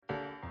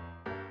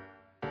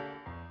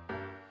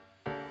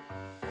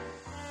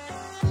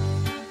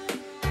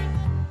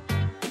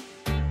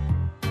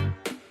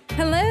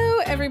Hello,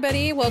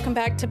 everybody. Welcome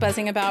back to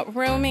Buzzing About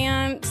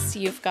Romance.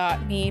 You've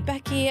got me,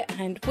 Becky,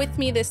 and with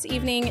me this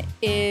evening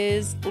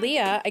is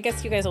Leah. I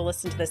guess you guys will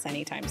listen to this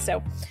anytime.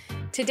 So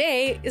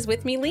today is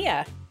with me,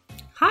 Leah.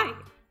 Hi.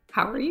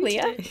 How are you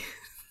Leah? today?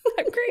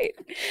 I'm great.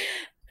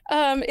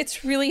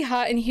 It's really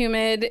hot and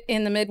humid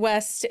in the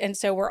Midwest, and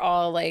so we're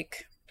all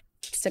like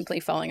simply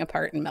falling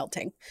apart and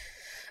melting.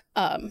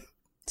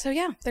 So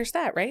yeah, there's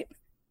that, right?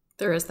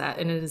 There is that,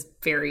 and it is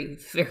very,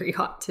 very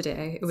hot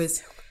today. It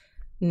was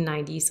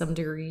 90-some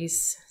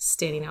degrees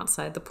standing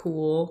outside the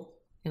pool,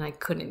 and I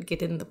couldn't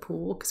get in the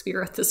pool because we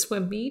were at the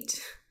swim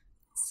meet.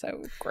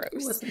 So gross.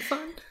 It wasn't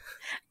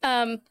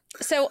fun.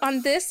 So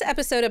on this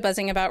episode of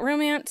Buzzing About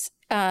Romance,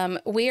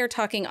 we are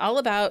talking all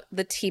about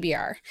the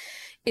TBR.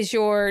 Is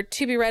your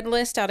to-be-read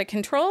list out of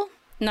control?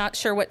 Not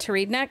sure what to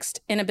read next?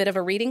 In a bit of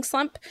a reading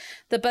slump?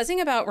 The Buzzing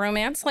About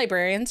Romance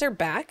librarians are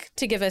back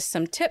to give us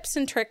some tips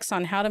and tricks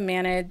on how to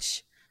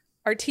manage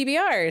our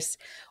TBRs.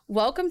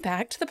 Welcome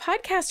back to the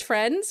podcast,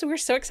 friends. We're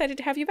so excited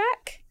to have you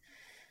back.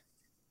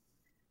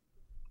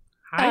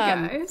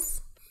 Hi,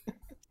 guys.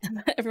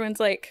 Everyone's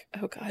like,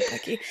 oh God,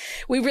 Becky.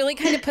 We really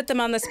kind of put them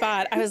on the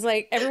spot. I was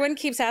like, everyone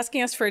keeps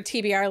asking us for a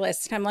TBR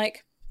list. And I'm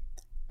like,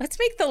 let's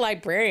make the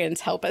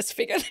librarians help us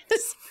figure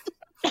this.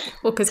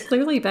 Well, because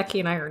clearly Becky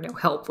and I are no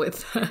help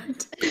with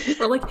that.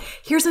 We're like,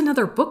 here's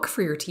another book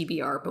for your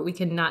TBR, but we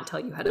cannot tell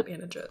you how to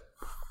manage it.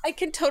 I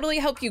can totally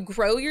help you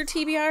grow your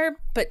TBR,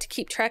 but to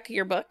keep track of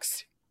your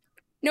books,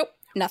 nope,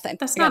 nothing.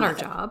 That's not our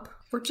job.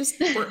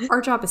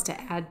 Our job is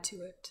to add to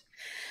it.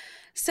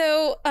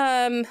 So,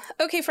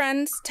 okay,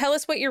 friends, tell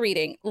us what you're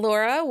reading.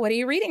 Laura, what are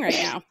you reading right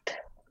now?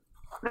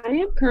 I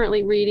am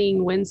currently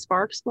reading When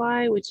Sparks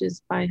Fly, which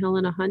is by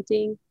Helena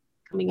Hunting,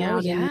 coming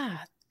out.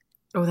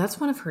 Oh, that's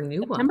one of her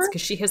new ones,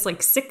 because she has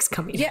like 6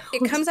 coming out. Yeah,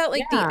 it comes out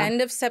like the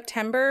end of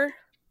September.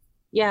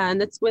 Yeah,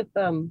 and it's with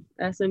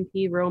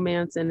SMP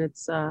Romance, and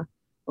it's a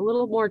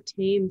little more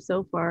tame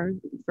so far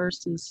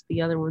versus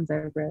the other ones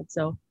I've read.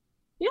 So,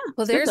 yeah.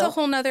 Well, there's a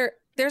whole nother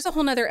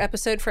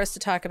episode for us to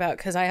talk about,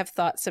 because I have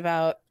thoughts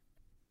about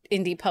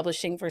indie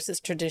publishing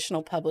versus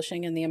traditional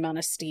publishing and the amount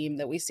of steam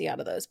that we see out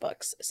of those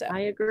books. So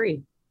I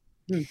agree.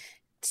 It's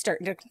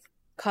starting to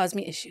cause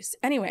me issues.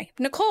 Anyway,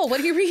 Nicole,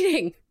 what are you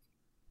reading?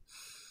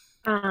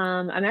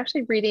 I'm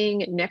actually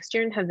reading Next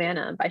Year in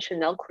Havana by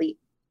Chanel Cleet.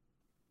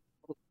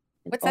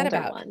 What's that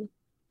about?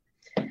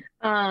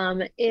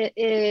 It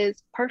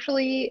is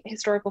partially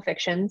historical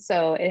fiction,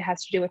 so it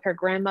has to do with her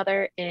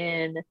grandmother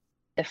in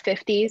the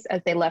 50s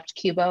as they left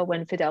Cuba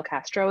when Fidel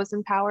Castro was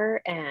in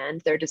power, and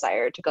their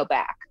desire to go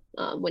back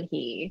when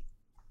he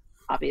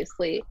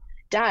obviously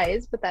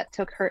dies, but that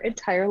took her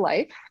entire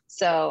life.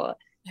 So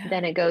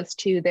then it goes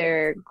to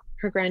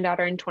her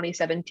granddaughter in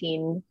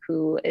 2017,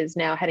 who is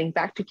now heading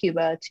back to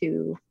Cuba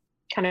to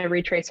kind of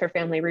retrace her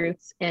family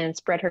roots and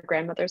spread her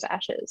grandmother's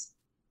ashes.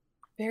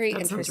 Very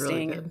that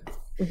interesting. Really good.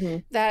 Mm-hmm.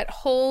 That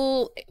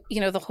whole,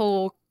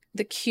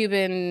 the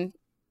Cuban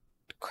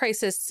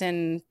crisis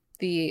and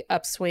the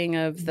upswing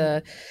of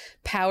the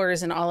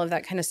powers and all of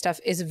that kind of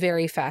stuff is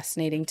very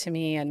fascinating to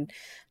me. And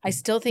I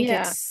still think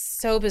it's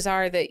so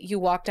bizarre that you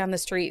walk down the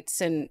streets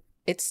and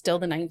it's still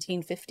the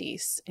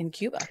 1950s in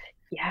Cuba.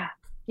 Yeah.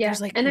 Yeah.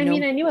 Like, and I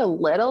mean, I knew a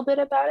little bit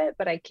about it,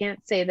 but I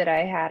can't say that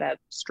I had a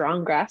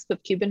strong grasp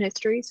of Cuban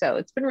history. So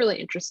it's been really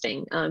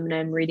interesting. And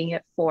I'm reading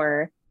it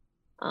for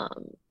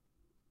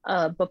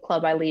a book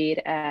club I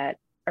lead at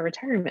a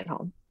retirement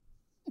home.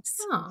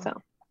 Oh, so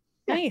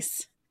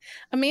nice.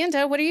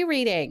 Amanda, what are you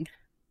reading?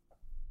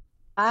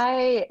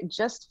 I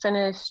just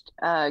finished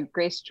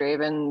Grace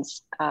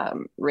Draven's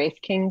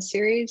Wraith King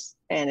series,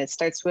 and it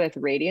starts with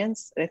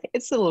Radiance. I think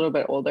it's a little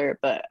bit older,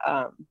 but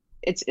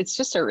it's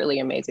just a really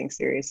amazing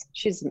series.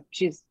 She's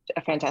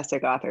a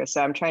fantastic author,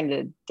 so I'm trying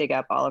to dig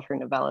up all of her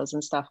novellas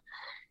and stuff.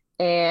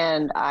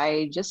 And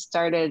I just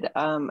started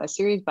a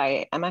series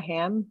by Emma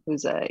Hamm,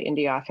 who's an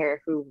indie author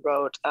who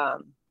wrote,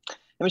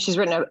 she's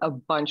written a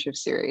bunch of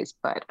series,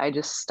 but I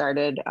just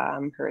started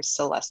her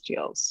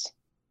Celestials.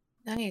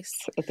 Nice.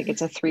 I think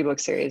it's a 3-book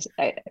series.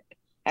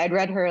 I'd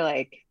read her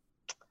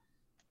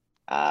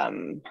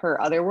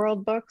her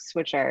Otherworld books,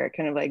 which are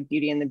kind of like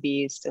Beauty and the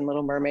Beast and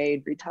Little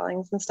Mermaid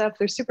retellings and stuff.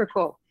 They're super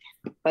cool.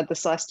 But the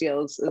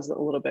Celestials is a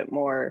little bit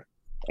more,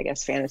 I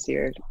guess, fantasy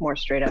or more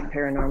straight up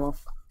paranormal.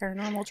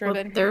 Paranormal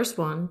driven. Well, there's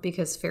one,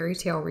 because Fairy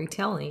Tale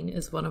Retelling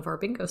is one of our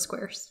bingo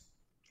squares.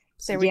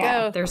 There we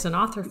go. There's an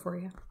author for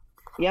you.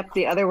 Yep,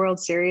 the Otherworld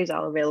series,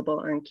 all available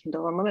on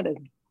Kindle Unlimited.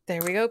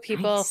 There we go,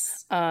 people.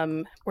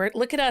 Nice.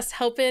 Look at us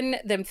helping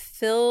them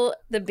fill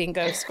the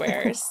bingo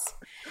squares.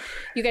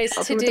 You guys,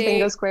 helping with the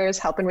bingo squares,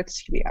 helping with the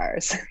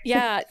TBRs.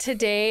 Yeah,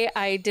 today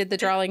I did the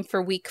drawing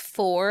for week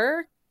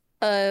 4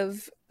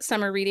 of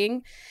summer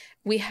reading.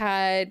 We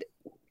had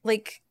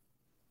like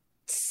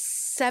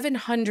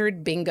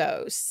 700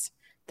 bingos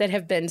that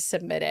have been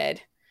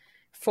submitted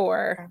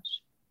for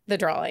the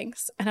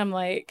drawings. And I'm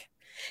like,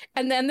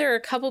 and then there are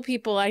a couple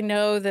people I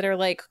know that are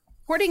like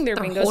hoarding their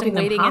bingos and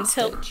waiting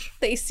until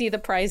they see the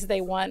prize they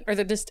want, or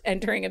they're just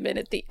entering them in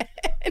at the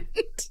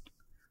end.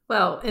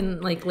 Well,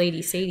 and like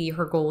Lady Sadie,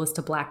 her goal is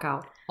to black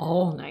out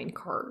all 9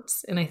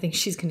 cards. And I think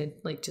she's going to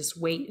like just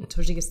wait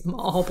until she gets them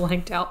all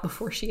blanked out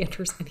before she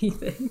enters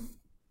anything.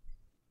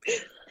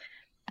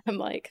 I'm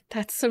like,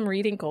 that's some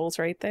reading goals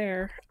right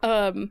there.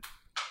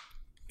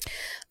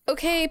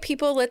 Okay,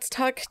 people, let's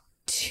talk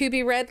to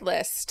be read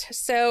list.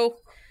 So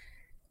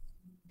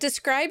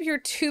describe your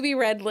to be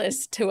read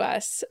list to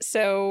us.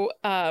 So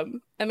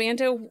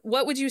Amanda,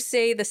 what would you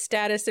say the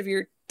status of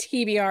your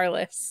TBR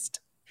list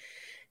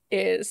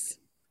is?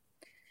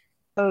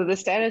 So the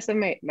status of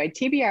my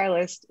TBR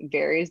list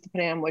varies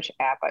depending on which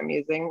app I'm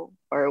using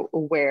or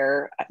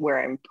where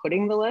I'm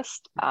putting the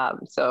list.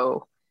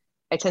 So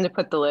I tend to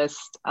put the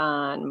list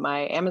on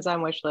my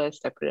Amazon wish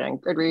list. I put it on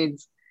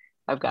Goodreads.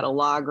 I've got a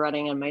log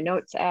running on my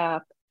notes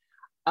app.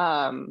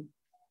 And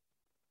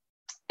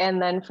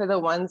then for the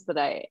ones that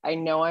I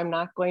know I'm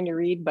not going to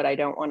read, but I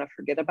don't want to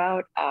forget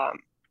about, I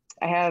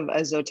have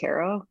a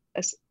Zotero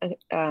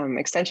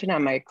extension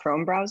on my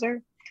Chrome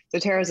browser.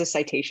 Zotero is a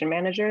citation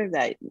manager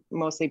that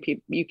mostly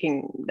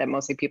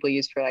people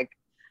use for like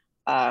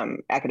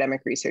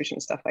academic research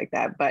and stuff like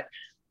that. But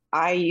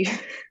I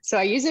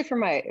use it for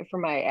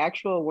my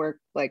actual work,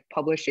 like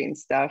publishing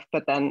stuff,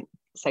 but then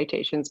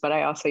citations. But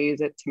I also use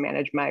it to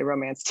manage my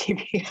romance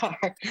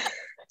TBR.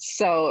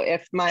 So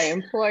if my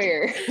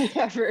employer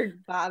ever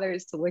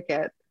bothers to look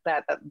at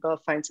that,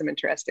 they'll find some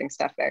interesting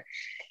stuff there.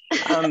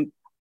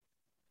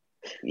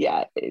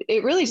 Yeah,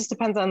 it really just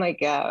depends on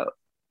like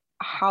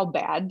how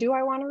bad do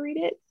I want to read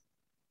it,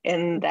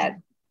 and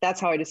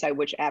that's how I decide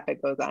which app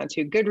it goes on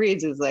to.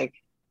 Goodreads is like,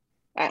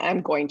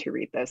 I'm going to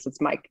read this.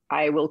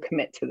 I will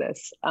commit to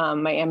this.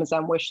 My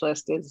Amazon wish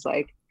list is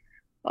like,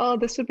 oh,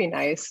 this would be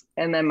nice.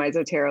 And then my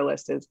Zotero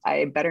list is,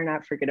 I better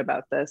not forget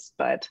about this.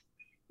 But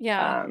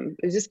yeah,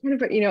 it's just kind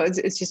of,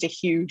 it's just a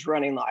huge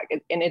running log.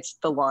 And it's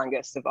the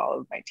longest of all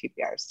of my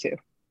TBRs too.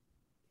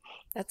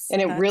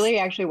 It really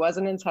actually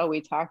wasn't until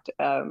we talked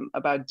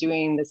about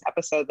doing this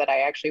episode that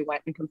I actually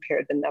went and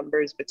compared the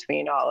numbers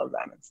between all of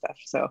them and stuff.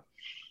 So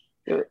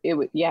it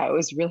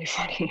was really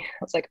funny.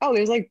 I was like, oh,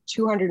 there's like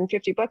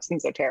 250 books in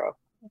Zotero.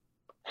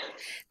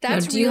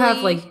 That's do you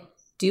have like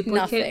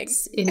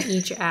duplicates in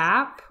each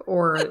app,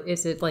 or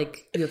is it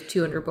like you have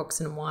 200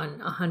 books in one,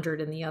 100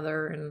 in the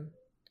other? And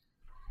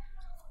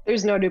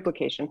there's no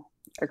duplication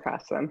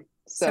across them.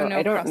 So no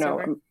I don't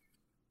crossover. Know.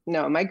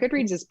 No, my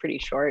Goodreads is pretty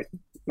short,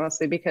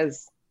 mostly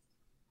because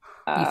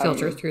you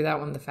filter through that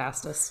one the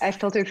fastest. I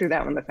filter through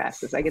that one the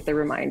fastest. I get the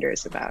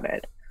reminders about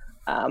it.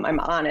 I'm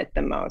on it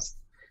the most.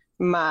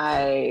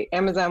 My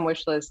Amazon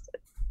wish list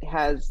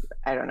has,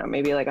 I don't know,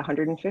 maybe like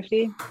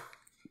 150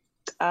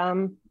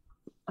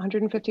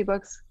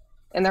 books.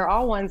 And they're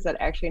all ones that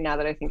actually, now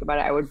that I think about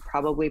it, I would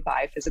probably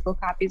buy physical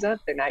copies of.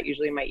 They're not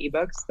usually my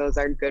ebooks. Those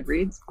are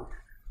Goodreads.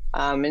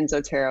 And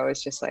Zotero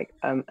is just like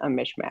a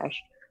mishmash.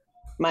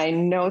 My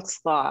notes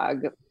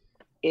log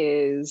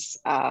is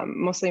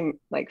mostly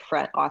like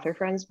author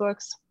friends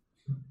books.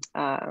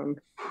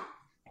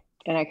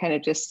 And I kind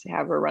of just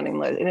have a running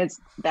list, and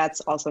that's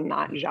also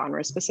not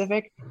genre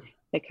specific.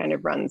 It kind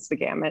of runs the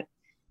gamut.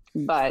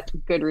 But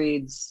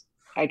Goodreads,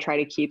 I try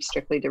to keep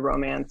strictly to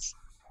romance.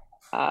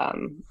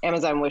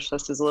 Amazon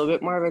wishlist is a little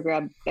bit more of a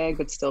grab bag,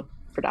 but still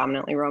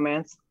predominantly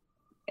romance.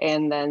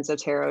 And then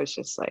Zotero is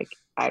just like,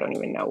 I don't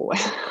even know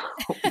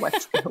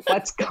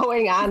what's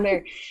going on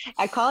there.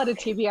 I call it a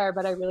TBR,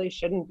 but I really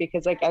shouldn't,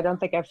 because like I don't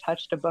think I've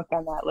touched a book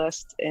on that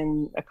list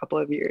in a couple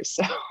of years.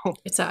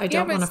 So I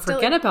don't want to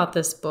forget about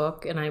this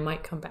book, and I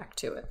might come back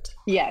to it.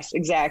 Yes,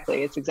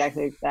 exactly. It's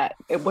exactly that.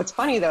 What's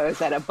funny though is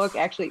that a book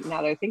actually,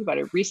 now that I think about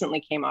it,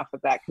 recently came off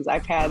of that, because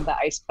I've had the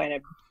Ice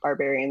Planet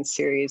Barbarians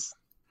series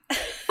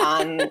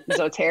on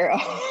Zotero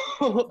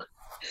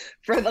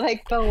for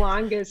like the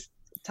longest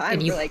time.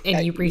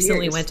 And you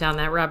recently went down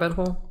that rabbit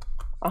hole?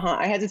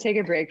 I had to take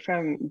a break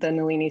from the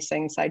Nalini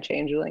Singh Side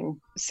Changeling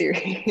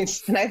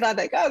series. And I thought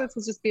like, oh, this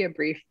will just be a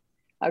brief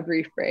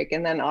break.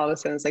 And then all of a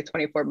sudden it's like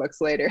 24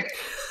 books later.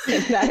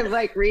 And I'm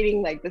like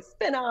reading like the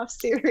spin-off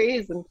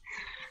series and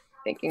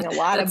thinking a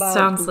lot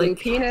about blue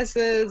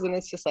penises. And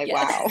it's just like,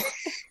 wow,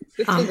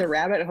 this is a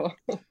rabbit hole.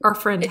 Our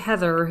friend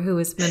Heather, who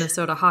is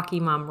Minnesota Hockey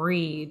Mom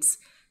Reads,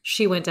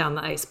 she went down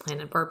the Ice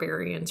Planet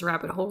Barbarians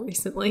rabbit hole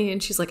recently.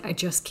 And she's like, I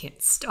just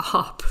can't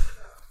stop.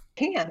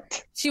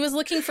 Can't. She was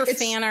looking for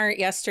fan art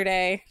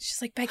yesterday.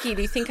 She's like, Becky,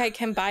 do you think I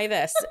can buy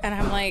this? And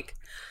I'm like,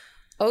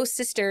 oh,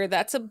 sister,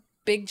 that's a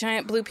big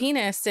giant blue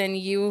penis, and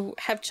you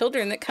have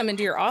children that come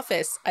into your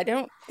office. I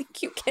don't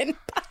think you can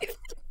buy it.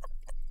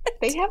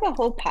 They have a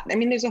whole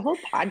there's a whole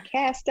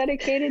podcast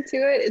dedicated to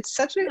it. It's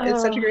such a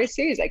great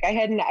series. Like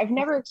I've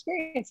never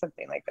experienced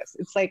something like this.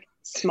 It's like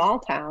small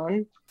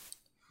town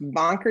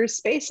bonkers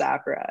space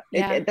opera.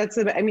 Yeah.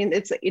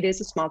 It is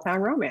a small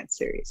town romance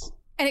series.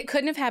 And it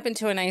couldn't have happened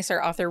to a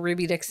nicer author.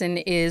 Ruby Dixon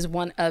is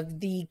one of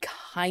the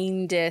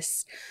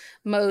kindest,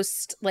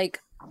 most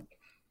like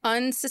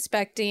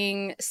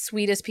unsuspecting,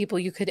 sweetest people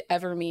you could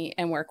ever meet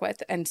and work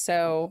with. And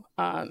so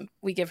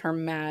we give her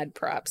mad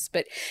props.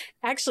 But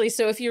actually,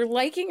 so if you're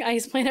liking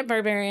Ice Planet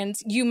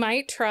Barbarians, you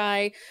might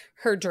try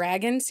her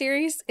Dragon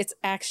series. It's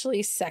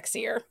actually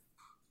sexier.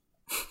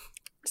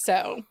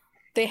 So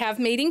They have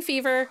mating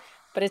fever,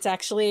 but it's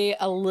actually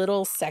a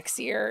little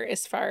sexier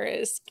as far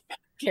as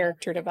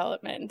character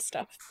development and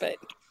stuff. But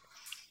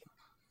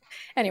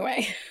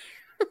anyway,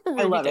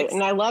 I love it.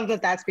 And I love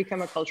that that's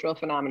become a cultural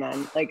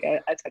phenomenon, like a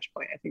touch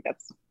point. I think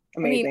that's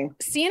amazing. I mean,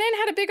 CNN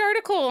had a big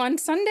article on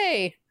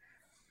Sunday,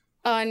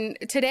 on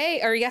today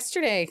or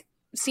yesterday.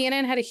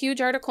 CNN had a huge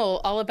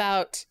article all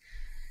about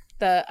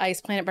the Ice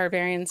Planet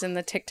Barbarians and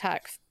the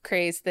TikTok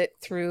craze that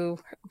threw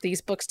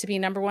these books to be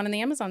 #1 in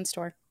the Amazon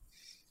store.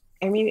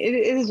 I mean,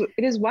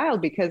 it is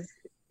wild because,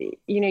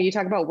 you know, you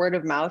talk about word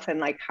of mouth and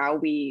like how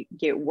we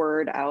get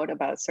word out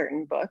about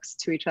certain books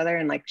to each other,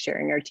 and like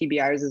sharing our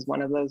TBRs is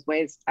one of those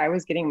ways. I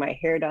was getting my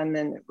hair done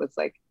and it was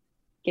like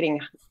getting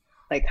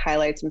like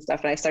highlights and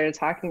stuff. And I started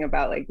talking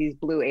about like these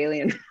blue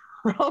alien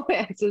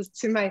romances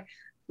to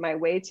my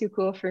way too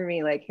cool for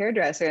me, like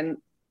hairdresser. And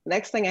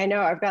next thing I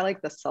know, I've got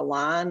like the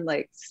salon,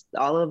 like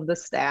all of the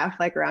staff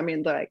like around me,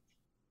 and they're like,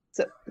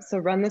 so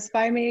run this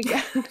by me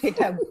again. They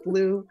have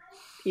blue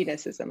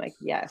penises. I'm like,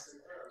 yes.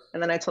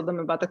 And then I told them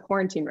about the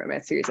quarantine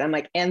romance series. I'm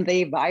like, and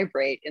they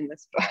vibrate in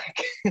this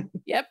book.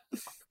 Yep,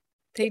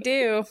 they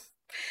do.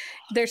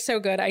 They're so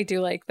good. I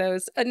do like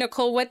those.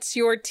 Nicole, what's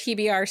your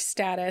TBR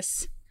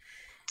status?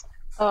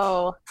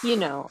 Oh, you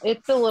know,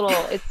 it's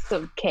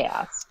some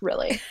chaos,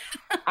 really.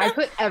 I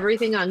put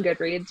everything on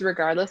Goodreads,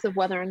 regardless of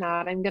whether or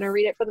not I'm going to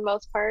read it for the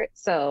most part.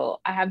 So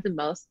I have the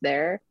most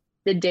there.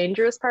 The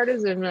dangerous part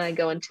is when I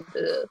go into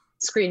the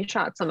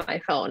screenshots on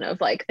my phone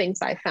of like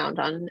things I found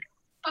on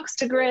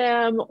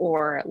Bookstagram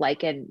or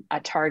like in a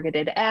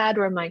targeted ad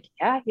where I'm like,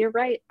 yeah, you're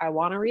right. I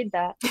want to read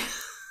that.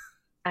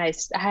 I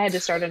had to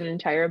start an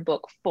entire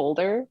book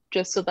folder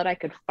just so that I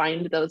could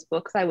find those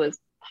books I was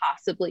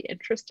possibly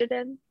interested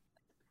in.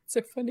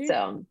 So funny.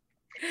 So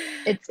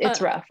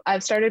it's rough.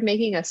 I've started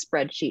making a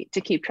spreadsheet to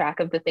keep track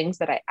of the things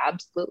that I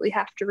absolutely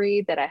have to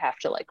read, that I have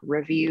to like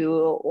review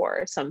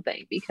or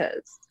something,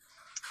 because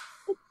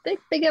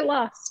they get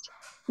lost.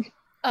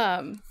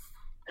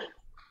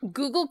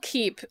 Google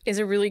Keep is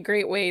a really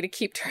great way to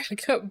keep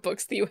track of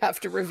books that you have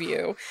to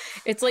review.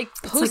 It's like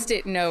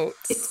Post-it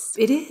notes.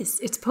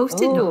 It's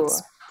Post-it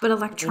notes, but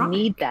electronic. I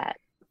need that.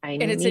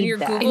 And it's in your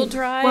Google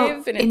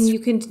Drive. Well, and you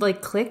can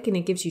like click and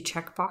it gives you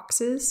check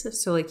boxes.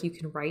 So like you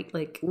can write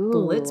like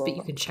bullets, but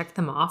you can check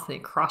them off and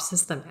it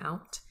crosses them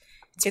out.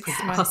 It's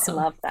awesome.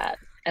 I love that.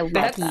 I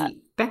love that.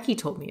 Becky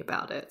told me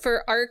about it.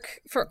 For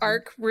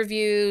ARC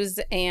reviews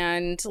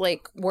and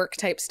like work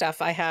type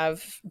stuff, I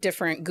have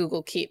different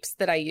Google Keeps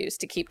that I use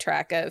to keep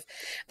track of.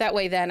 That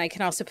way then I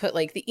can also put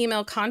like the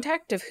email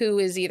contact of who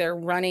is either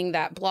running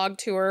that blog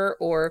tour,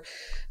 or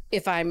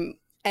if I'm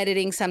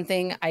editing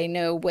something, I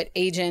know what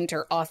agent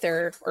or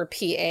author or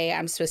PA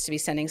I'm supposed to be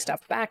sending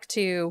stuff back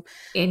to.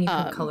 And you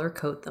can color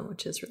code them,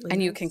 which is really nice.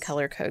 You can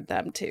color code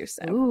them too.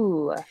 So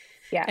ooh.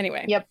 Yeah.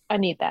 Anyway. Yep. I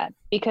need that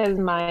because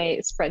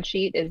my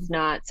spreadsheet is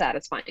not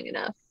satisfying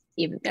enough.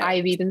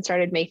 I've even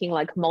started making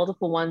like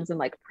multiple ones and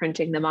like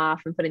printing them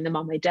off and putting them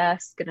on my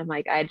desk. And I'm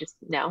like,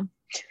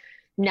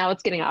 now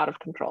it's getting out of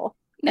control.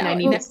 And I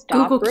need to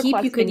stop. Google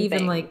Keep, you could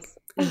even like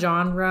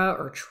genre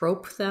or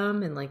trope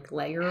them and like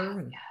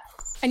layer.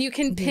 And you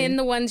can pin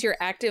the ones you're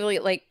actively,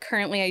 like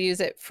currently I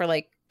use it for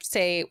like,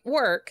 say,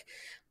 work.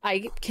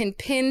 I can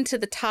pin to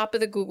the top of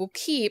the Google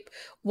Keep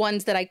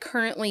ones that I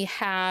currently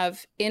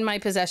have in my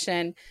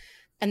possession,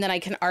 and then I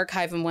can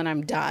archive them when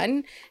I'm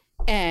done.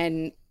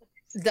 And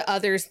the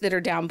others that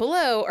are down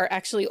below are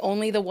actually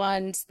only the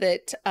ones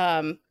that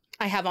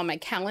I have on my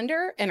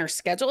calendar and are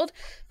scheduled,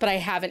 but I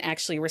haven't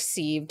actually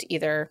received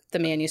either the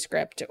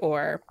manuscript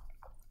or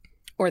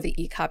the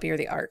e-copy or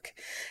the ARC,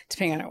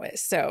 depending on what it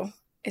is. So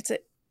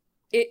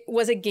it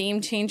was a game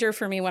changer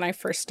for me when I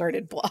first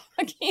started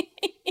blogging.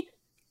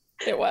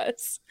 It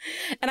was.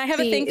 And I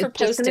have a thing for Post-it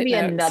notes. It's just going to be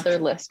another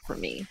list for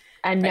me.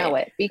 I know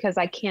it because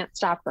I can't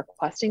stop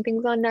requesting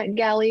things on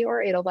NetGalley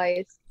or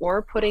Edelweiss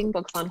or putting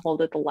books on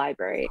hold at the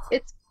library.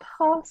 It's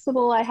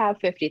possible I have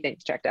 50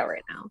 things checked out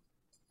right now.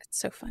 It's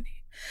so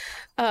funny.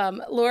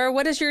 Laura,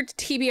 what is your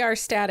TBR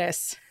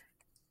status?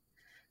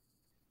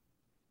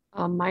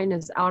 Mine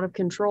is out of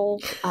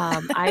control.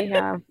 I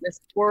have this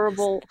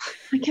horrible,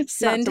 I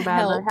guess not so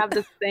bad, but I have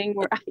this thing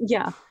where,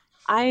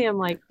 I am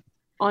like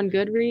on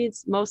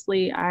Goodreads,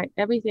 mostly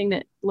everything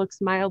that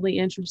looks mildly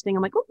interesting,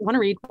 I'm like, oh, want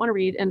to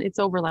read. And it's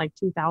over like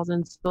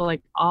 2,000. So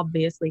like,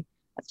 obviously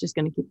that's just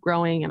going to keep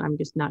growing and I'm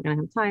just not going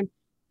to have time.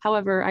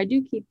 However, I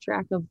do keep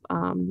track of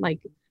like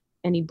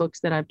any books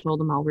that I've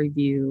told them I'll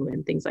review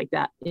and things like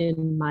that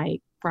in my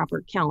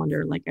proper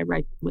calendar. Like I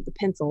write with a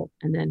pencil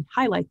and then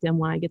highlight them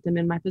when I get them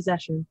in my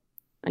possession.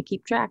 I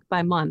keep track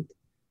by month.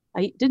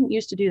 I didn't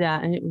used to do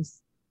that and it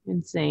was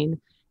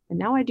insane. And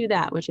now I do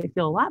that, which I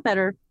feel a lot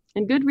better.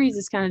 And Goodreads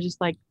is kind of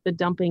just like the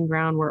dumping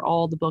ground where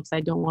all the books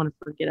I don't want to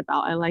forget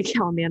about. I like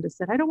how Amanda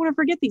said, I don't want to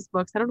forget these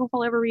books. I don't know if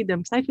I'll ever read them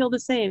because I feel the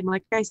same.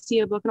 Like I see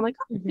a book and I'm like,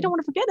 oh, I don't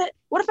want to forget it.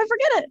 What if I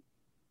forget it?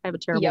 I have a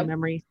terrible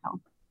memory. So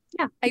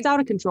yeah, it's out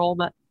of control,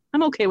 but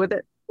I'm okay with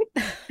it.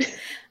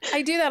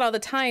 I do that all the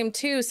time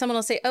too. Someone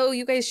will say, oh,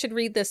 you guys should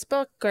read this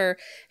book, or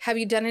have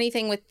you done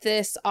anything with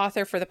this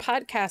author for the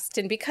podcast?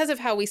 And because of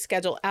how we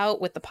schedule out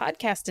with the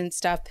podcast and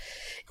stuff,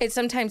 it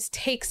sometimes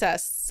takes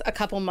us a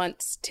couple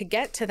months to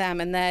get to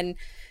them. And then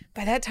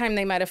by that time,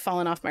 they might have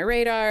fallen off my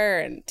radar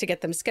and to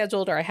get them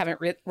scheduled, or I haven't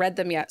read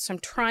them yet. So I'm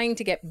trying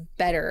to get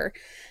better,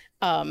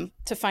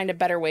 to find a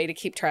better way to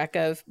keep track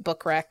of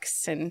book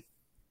recs and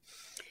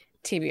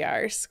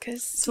TBRs.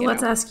 So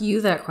let's ask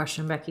you that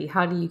question, Becky.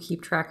 How do you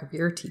keep track of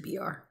your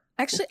TBR?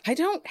 Actually, I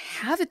don't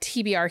have a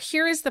TBR.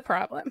 Here is the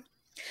problem.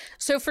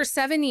 So for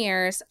 7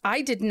 years,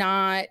 I did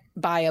not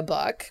buy a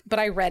book, but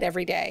I read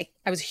every day.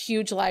 I was a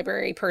huge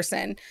library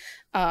person.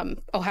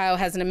 Ohio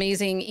has an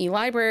amazing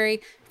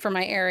e-library for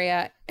my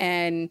area.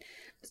 And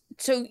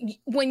so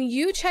when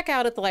you check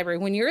out at the library,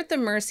 when you're at the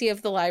mercy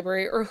of the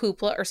library or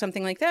Hoopla or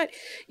something like that,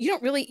 you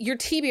don't really, your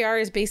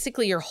TBR is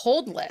basically your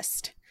hold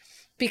list.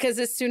 Because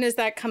as soon as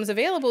that comes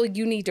available,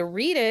 you need to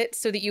read it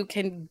so that you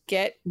can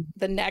get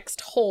the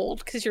next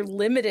hold, because you're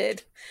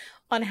limited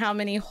on how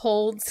many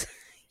holds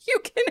you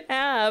can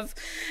have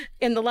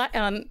in the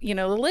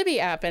the Libby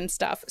app and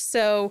stuff.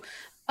 So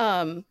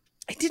I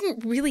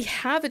didn't really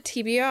have a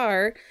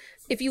TBR.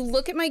 If you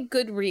look at my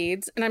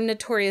Goodreads, and I'm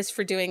notorious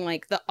for doing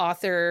like the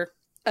author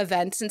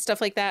events and stuff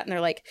like that, and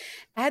they're like,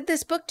 add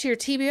this book to your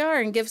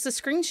TBR and give us a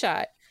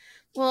screenshot.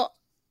 Well,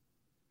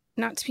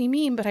 not to be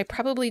mean, but I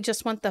probably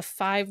just want the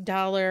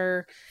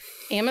 $5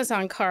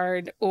 Amazon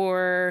card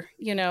or,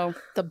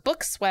 the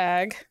book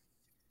swag.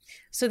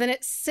 So then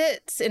it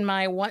sits in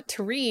my want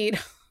to read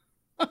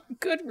on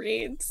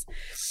Goodreads.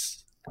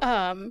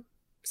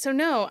 So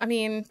no, I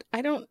mean,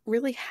 I don't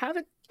really have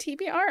a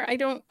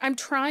TBR. I'm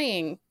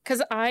trying,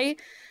 because I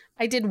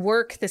did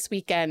work this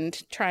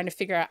weekend trying to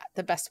figure out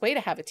the best way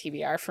to have a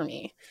TBR for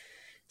me.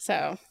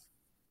 So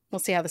we'll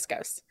see how this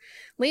goes.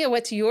 Leah,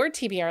 what's your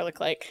TBR look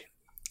like?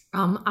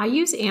 I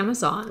use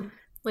Amazon.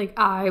 Like,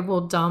 I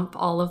will dump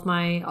all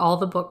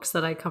the books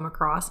that I come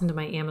across into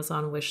my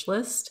Amazon wish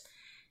list,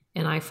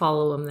 and I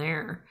follow them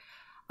there.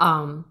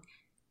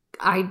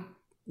 I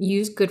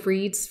use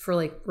Goodreads for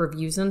like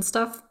reviews and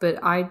stuff,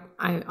 but I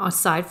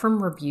aside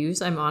from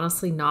reviews, I'm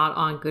honestly not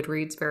on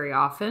Goodreads very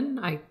often.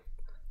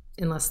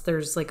 Unless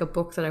there's like a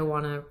book that I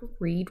want to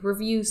read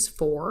reviews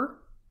for.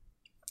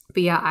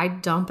 But yeah, I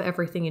dump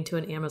everything into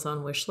an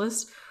Amazon wish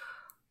list.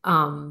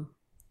 And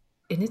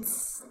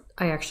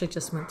I actually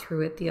just went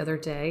through it the other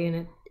day, and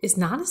it is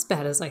not as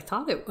bad as I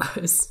thought it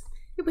was.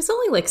 It was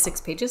only like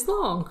 6 pages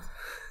long.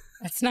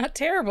 That's not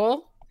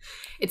terrible.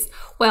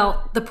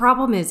 The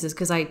problem is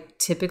because I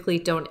typically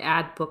don't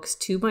add books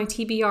to my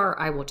TBR,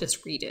 I will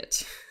just read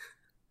it.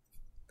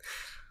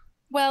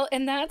 Well,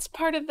 and that's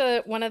part of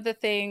one of the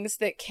things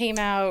that came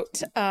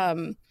out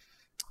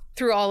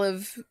through all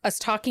of us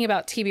talking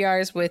about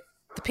TBRs with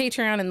the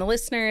Patreon and the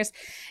listeners,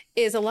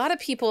 is a lot of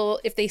people,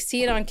 if they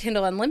see it on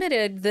Kindle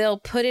Unlimited, they'll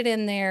put it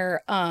in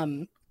their,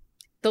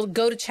 they'll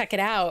go to check it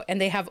out,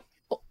 and they have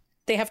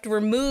to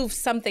remove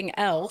something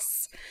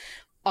else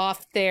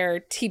off their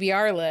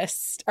TBR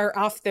list or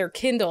off their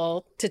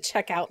Kindle to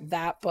check out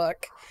that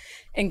book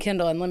in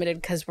Kindle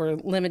Unlimited, because we're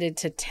limited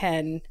to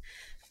 10.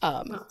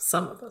 Well,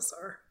 some of us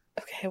are.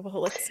 Okay,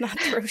 well, let's not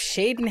throw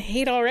shade and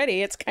hate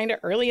already. It's kind of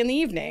early in the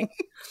evening.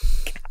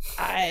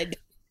 God.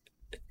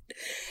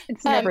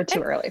 It's never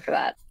too early for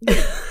that.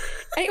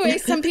 Anyway,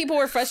 some people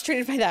were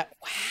frustrated by that.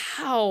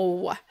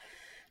 Wow.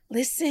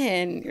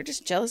 Listen, you're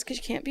just jealous because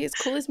you can't be as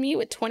cool as me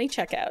with 20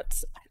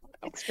 checkouts.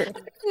 I don't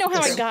know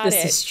how I got it.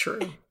 This is true.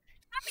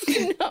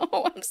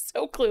 No, I'm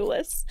so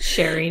clueless.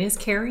 Sharing is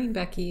caring,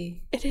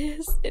 Becky. It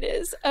is. It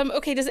is.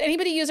 Okay, does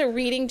anybody use a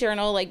reading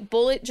journal, like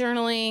bullet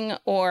journaling,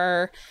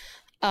 or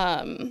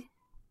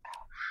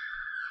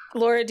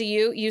Laura, do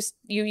you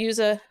use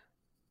a...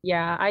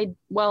 Yeah,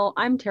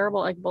 I'm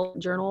terrible at bullet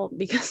journal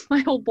because my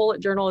whole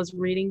bullet journal is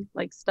reading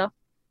like stuff.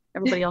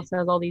 Everybody else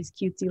has all these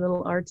cutesy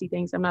little artsy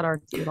things. I'm not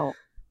artsy at all,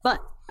 but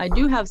I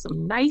do have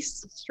some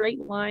nice straight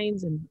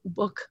lines and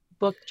book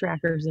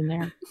trackers in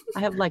there.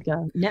 I have like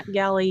a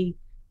NetGalley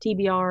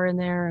TBR in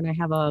there, and I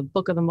have a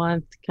book of the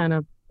month kind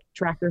of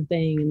tracker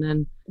thing, and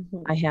then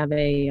I have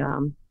a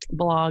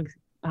blog,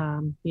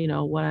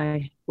 what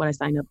I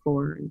signed up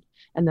for,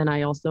 and then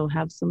I also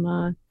have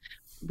some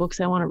books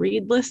I want to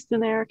read list in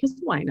there, because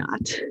why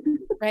not?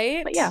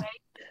 Right? But yeah.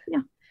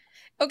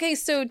 Okay,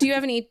 so do you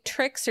have any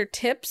tricks or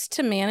tips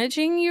to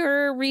managing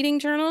your reading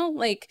journal?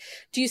 Like,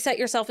 do you set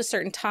yourself a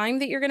certain time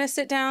that you're going to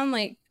sit down?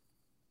 Like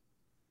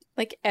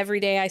every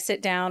day I sit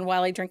down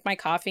while I drink my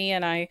coffee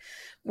and I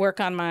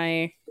work on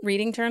my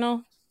reading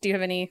journal. Do you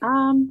have any?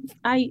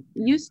 I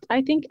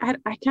think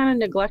I kind of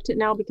neglect it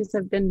now because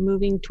I've been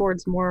moving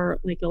towards more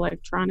like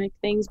electronic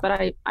things, but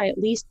I at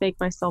least make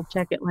myself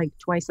check it like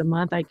twice a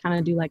month. I kind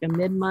of do like a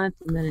mid-month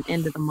and then an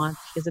end of the month,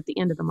 because at the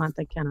end of the month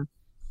I kind of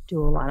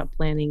do a lot of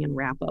planning and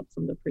wrap up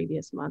from the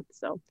previous month.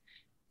 So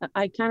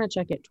I kind of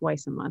check it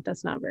twice a month.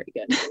 That's not very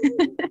good.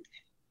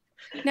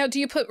 Now, do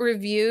you put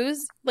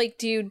reviews? Like,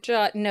 do you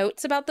jot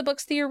notes about the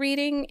books that you're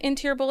reading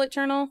into your bullet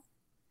journal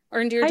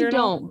or into your journal? I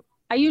don't.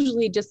 I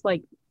usually just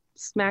like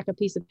smack a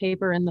piece of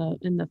paper in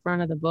the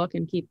front of the book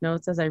and keep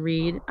notes as I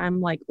read.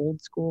 I'm like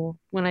old school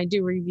when I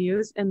do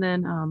reviews, and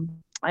then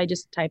I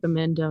just type them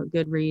into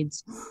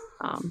Goodreads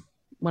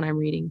when I'm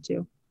reading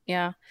too.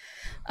 Yeah.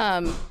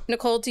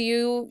 Nicole, do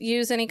you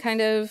use any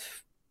kind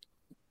of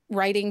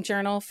writing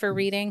journal for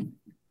reading?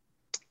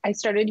 I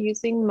started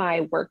using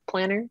my work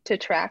planner to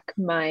track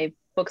my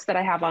books that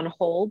I have on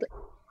hold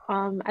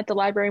at the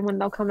library when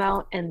they'll come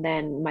out, and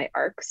then my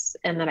arcs,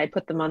 and then I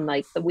put them on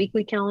like the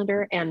weekly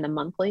calendar and the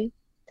monthly.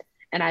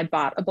 And I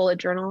bought a bullet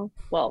journal.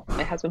 Well,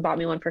 my husband bought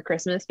me one for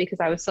Christmas because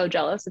I was so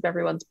jealous of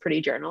everyone's pretty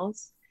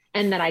journals.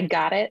 And then I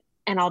got it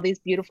and all these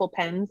beautiful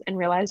pens and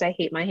realized I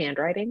hate my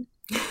handwriting.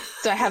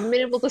 So I haven't been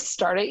able to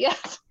start it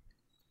yet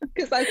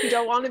because I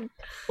don't want to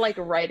like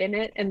write in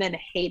it and then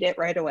hate it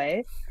right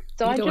away.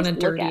 So I just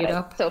look at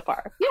it so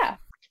far. Yeah.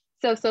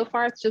 So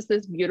far it's just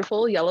this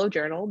beautiful yellow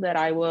journal that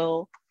I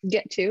will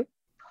get to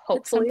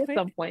hopefully at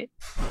some point.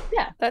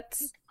 Yeah.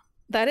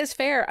 That is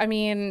fair. I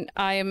mean,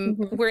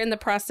 we're in the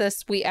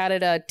process. We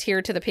added a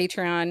tier to the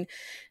Patreon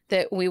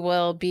that we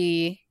will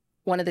be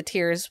one of the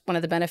tiers. One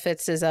of the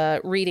benefits is a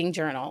reading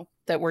journal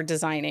that we're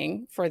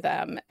designing for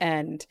them.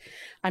 And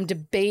I'm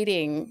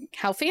debating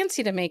how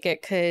fancy to make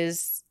it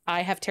because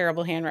I have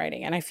terrible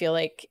handwriting and I feel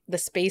like the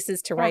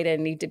spaces to write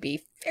in need to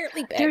be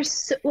fairly big.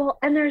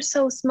 They're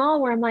so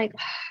small where I'm like,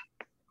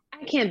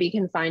 I can't be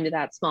confined to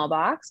that small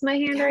box. My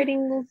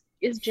handwriting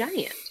is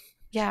giant.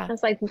 Yeah.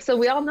 It's like, so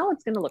we all know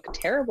it's going to look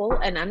terrible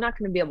and I'm not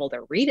going to be able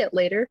to read it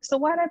later. So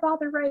why'd I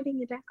bother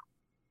writing it down?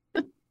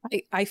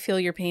 I feel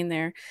your pain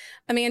there.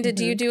 Amanda,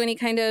 do you do any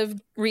kind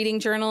of reading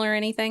journal or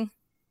anything?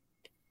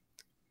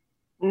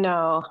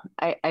 No,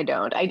 I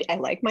don't. I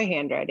like my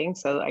handwriting,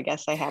 so I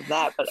guess I have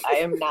that, but I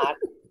am not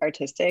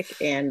artistic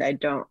and I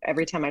don't,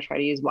 every time I try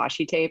to use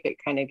washi tape, it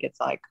kind of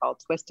gets like all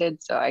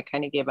twisted. So I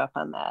kind of gave up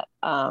on that.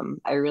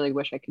 I really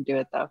wish I could do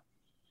it though.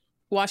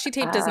 Washi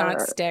tape does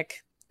not stick.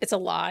 It's a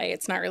lie.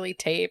 It's not really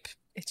tape.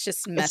 It's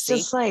just messy.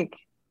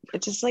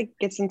 It just like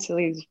gets into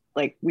these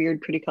like weird,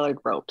 pretty colored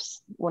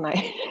ropes when I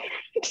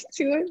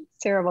do it.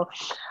 It's terrible.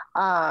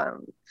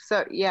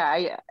 So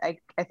yeah,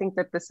 I think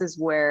that this is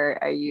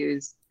where I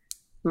use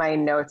my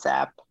notes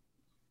app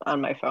on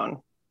my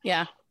phone.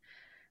 Yeah,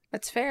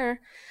 that's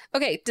fair.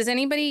 Okay. Does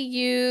anybody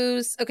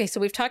use, so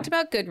we've talked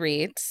about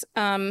Goodreads.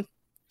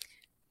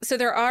 So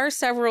there are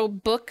several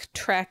book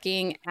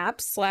tracking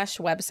apps /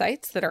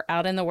 websites that are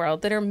out in the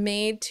world that are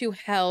made to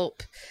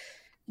help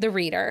the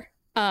reader.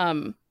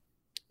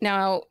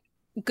 Now,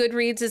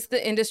 Goodreads is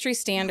the industry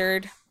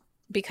standard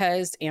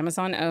because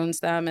Amazon owns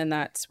them, and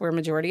that's where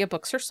majority of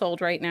books are sold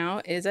right now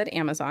is at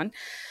Amazon.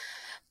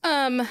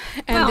 And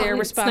their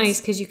response. It's nice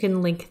because you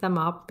can link them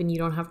up and you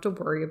don't have to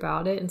worry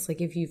about it. It's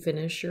like if you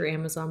finish your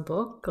Amazon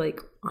book,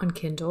 like on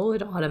Kindle,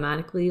 it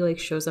automatically like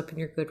shows up in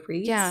your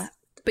Goodreads. Yeah.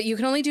 But you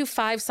can only do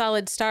 5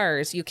 solid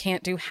stars. You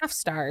can't do half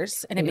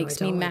stars, and it makes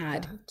me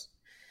mad.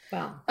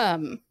 Wow.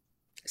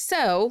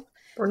 So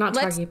we're not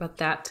talking about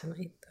that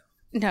tonight,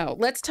 though. No,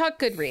 let's talk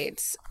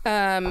Goodreads.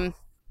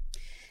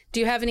 Do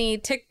you have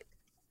any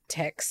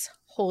ticks?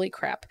 Holy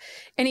crap!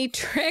 Any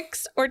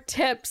tricks or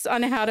tips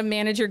on how to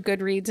manage your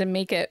Goodreads and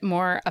make it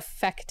more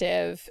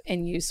effective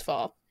and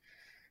useful?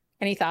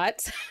 Any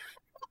thoughts?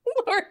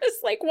 Laura's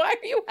like, why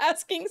are you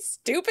asking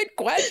stupid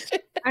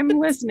questions? I'm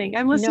listening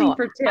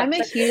for tips. I'm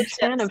a huge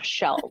fan of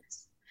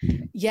shelves.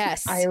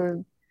 Yes.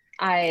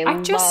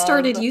 I just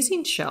started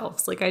using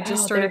shelves. Like I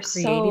just started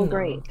creating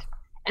them.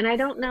 And I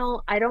don't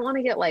want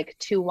to get like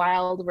too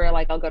wild where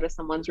like I'll go to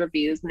someone's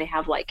reviews and they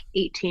have like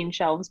 18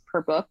 shelves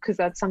per book because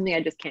that's something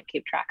I just can't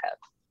keep track of.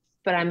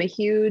 But I'm a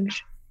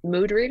huge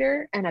mood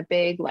reader and a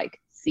big like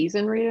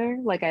season reader.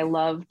 Like I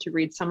love to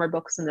read summer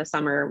books in the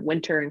summer,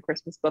 winter and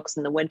Christmas books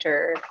in the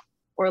winter,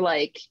 or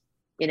like,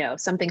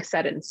 something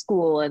set in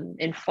school and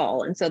in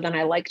fall. And so then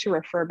I like to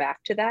refer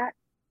back to that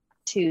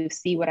to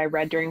see what I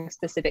read during a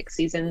specific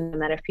season.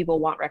 And then if people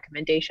want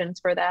recommendations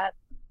for that,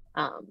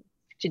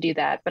 to do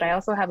that. But I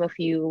also have a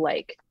few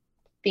like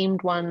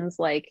themed ones.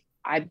 Like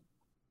I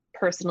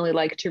personally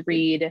like to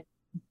read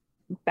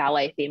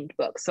ballet themed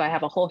books. So I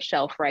have a whole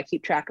shelf where I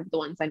keep track of the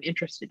ones I'm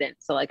interested in.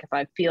 So like if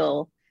I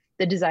feel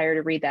the desire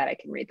to read that, I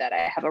can read that.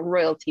 I have a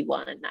royalty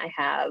one. I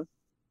have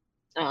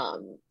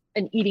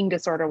an eating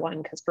disorder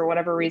one because for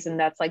whatever reason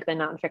that's like the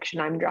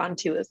nonfiction I'm drawn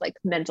to is like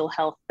mental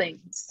health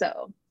things.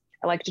 So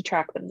I like to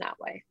track them that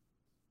way.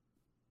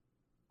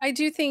 I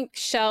do think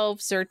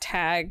shelves or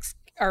tags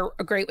are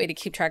a great way to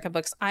keep track of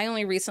books. I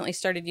only recently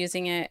started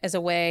using it as a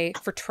way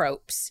for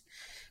tropes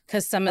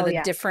because some of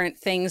the different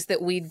things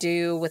that we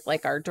do with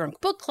like our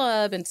drunk book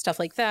club and stuff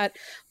like that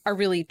are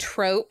really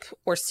trope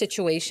or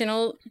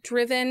situational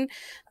driven.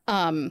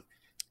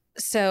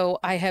 So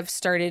I have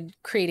started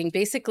creating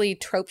basically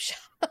trope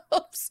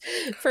shelves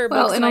for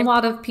books. Well, and a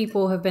lot of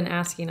people have been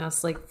asking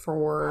us like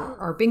for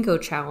our bingo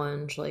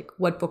challenge, like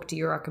what book do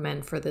you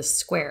recommend for this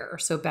square?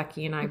 So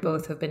Becky and I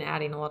both have been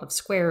adding a lot of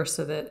squares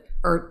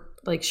or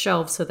like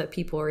shelves so that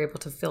people are able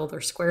to fill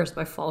their squares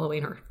by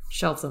following our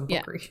shelves on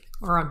Bookread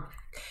or on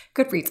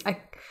Goodreads.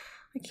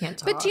 I can't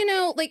talk. But, you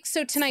know, like,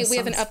 so tonight we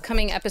have an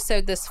upcoming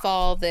episode this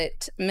fall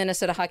that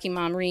Minnesota Hockey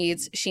Mom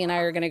reads. She and I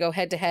are going to go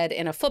head to head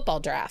in a football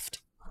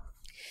draft.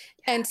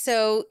 And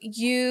so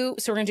we're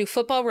going to do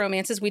football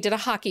romances. We did a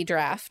hockey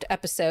draft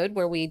episode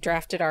where we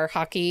drafted our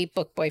hockey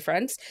book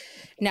boyfriends.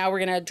 Now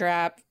we're going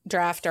to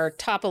draft our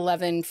top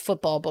 11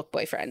 football book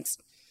boyfriends.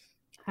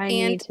 I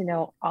need to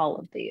know all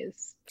of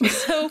these.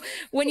 So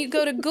when you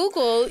go to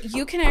Google,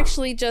 you can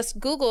actually just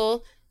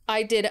Google,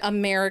 I did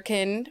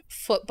American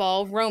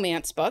football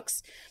romance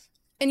books.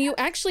 And you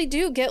actually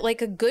do get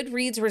like a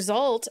Goodreads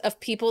result of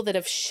people that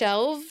have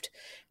shelved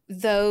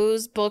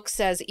those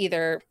books as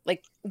either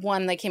like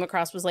one they came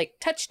across was like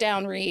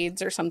touchdown reads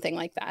or something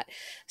like that.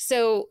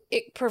 So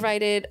it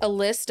provided a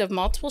list of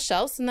multiple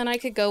shelves, and then I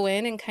could go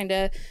in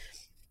and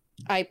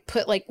I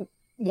put like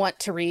want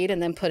to read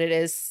and then put it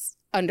as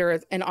under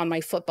and on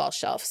my football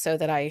shelf so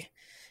that I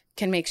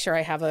can make sure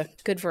I have a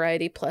good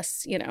variety.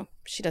 Plus, you know,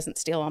 she doesn't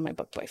steal all my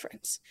book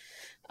boyfriends,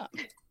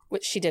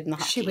 which she did in the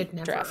hockey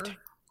draft.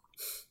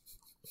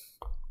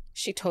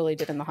 She totally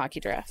did in the hockey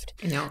draft.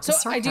 No, so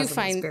I do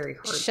find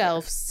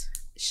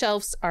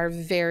shelves are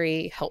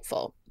very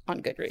helpful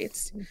on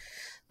Goodreads.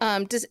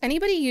 Does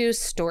anybody use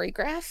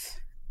Storygraph?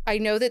 I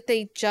know that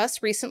they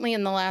just recently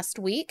in the last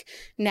week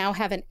now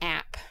have an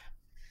app.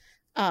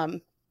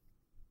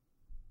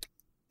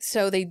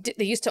 So they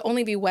used to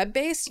only be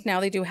web-based.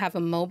 Now they do have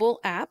a mobile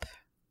app.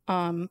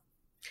 I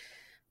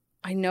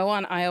know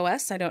on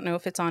iOS. I don't know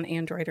if it's on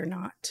Android or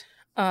not.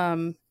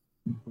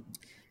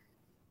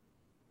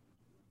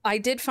 I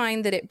did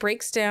find that it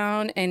breaks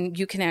down and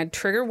you can add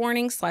trigger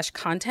warnings /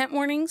 content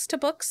warnings to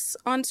books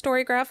on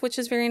Storygraph, which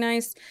is very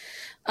nice.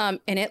 And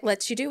it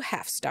lets you do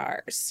half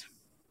stars.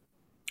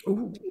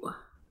 Ooh.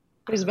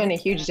 There's been a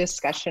huge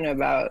discussion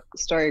about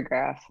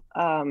Storygraph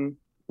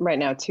right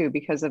now too,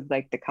 because of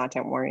like the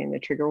content warning and the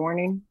trigger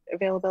warning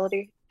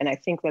availability. And I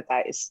think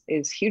that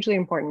is hugely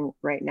important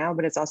right now,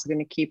 but it's also going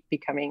to keep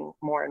becoming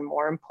more and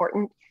more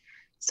important.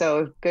 So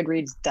if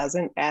Goodreads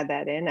doesn't add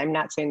that in, I'm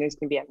not saying there's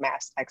going to be a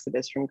mass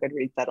exodus from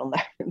Goodreads.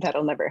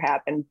 That'll never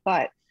happen.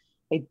 But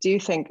I do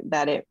think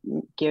that it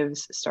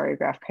gives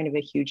Storygraph kind of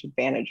a huge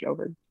advantage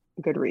over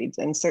Goodreads,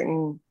 and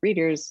certain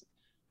readers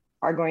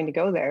are going to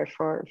go there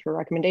for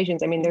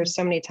recommendations. I mean, there's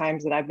so many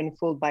times that I've been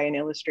fooled by an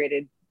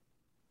illustrated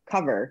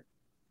cover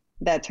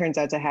that turns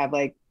out to have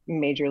like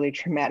majorly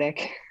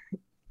traumatic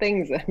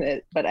things in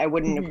it, but I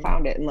wouldn't have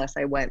found it unless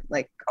I went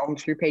like combed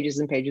through pages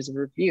and pages of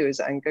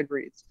reviews on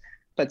Goodreads.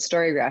 But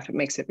Storygraph, it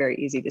makes it very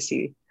easy to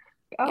see,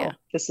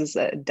 this is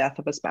a death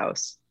of a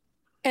spouse.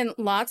 And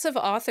lots of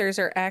authors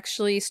are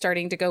actually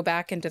starting to go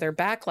back into their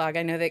backlog.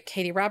 I know that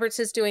Katie Roberts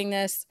is doing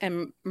this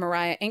and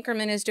Mariah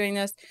Ankerman is doing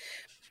this.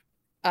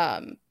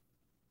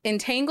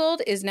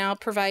 Entangled is now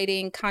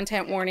providing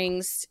content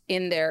warnings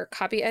in their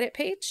copy edit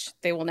page.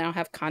 They will now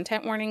have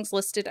content warnings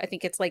listed. I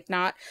think it's like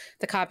not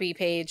the copy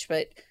page,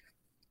 but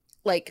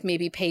like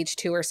maybe page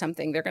 2 or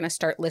something. They're going to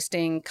start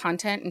listing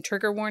content and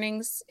trigger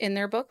warnings in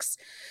their books.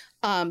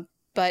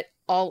 But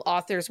all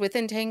authors with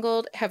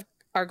Entangled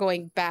are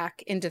going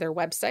back into their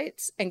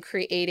websites and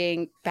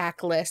creating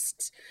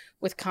backlists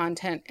with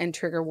content and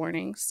trigger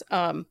warnings,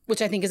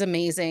 which I think is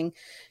amazing.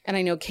 And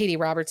I know Katie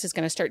Roberts is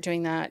going to start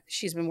doing that.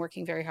 She's been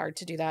working very hard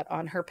to do that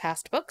on her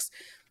past books.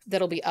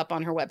 That'll be up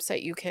on her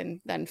website. You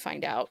can then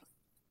find out.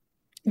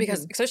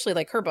 Because especially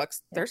like her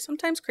books, they're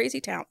sometimes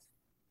crazy town.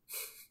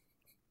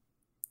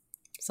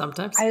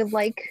 Sometimes. I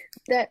like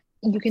that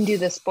you can do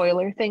the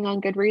spoiler thing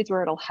on Goodreads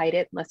where it'll hide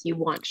it unless you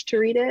want to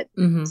read it.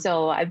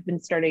 So I've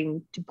been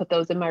starting to put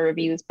those in my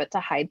reviews, but to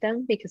hide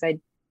them because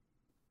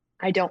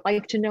I don't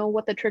like to know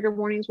what the trigger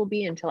warnings will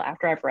be until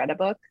after I've read a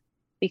book,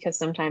 because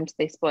sometimes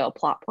they spoil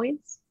plot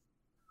points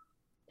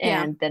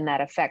and then that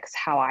affects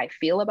how I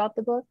feel about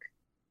the book.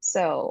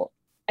 So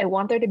I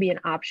want there to be an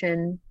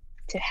option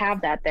to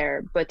have that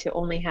there, but to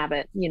only have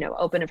it,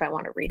 open if I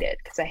want to read it.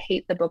 Because I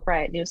hate the Book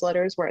Riot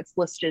newsletters where it's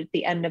listed at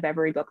the end of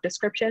every book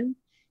description.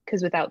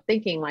 Because without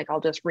thinking, like,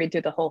 I'll just read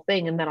through the whole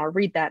thing and then I'll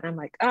read that and I'm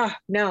like,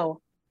 no,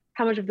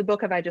 how much of the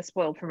book have I just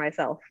spoiled for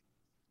myself?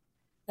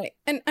 Right.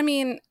 And I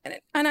mean,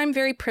 and I'm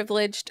very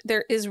privileged.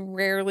 There is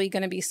rarely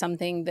going to be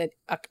something that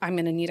I'm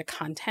going to need a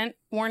content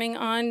warning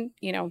on,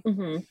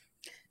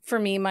 For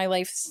me, my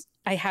life's,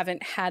 I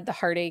haven't had the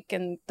heartache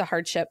and the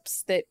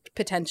hardships that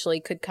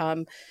potentially could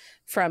come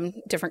from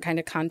different kind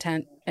of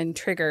content and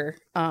trigger.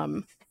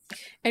 And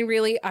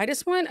really, I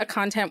just want a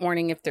content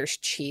warning if there's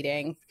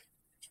cheating.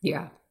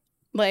 Yeah.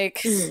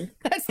 Like,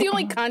 that's the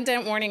only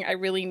content warning I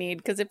really need.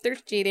 Because if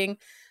there's cheating,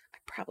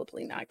 I'm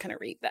probably not going to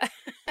read that.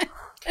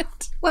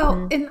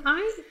 Well, and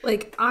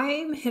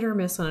I'm hit or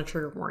miss on a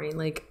trigger warning.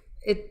 Like,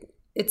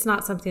 it's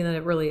not something that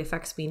it really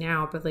affects me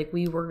now, but like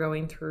we were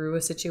going through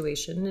a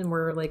situation and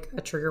where like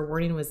a trigger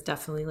warning was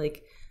definitely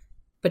like,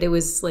 but it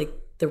was like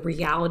the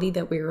reality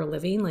that we were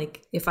living.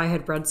 Like if I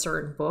had read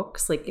certain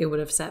books, like it would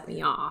have set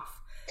me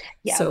off.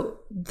 Yeah. So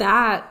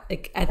that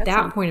like at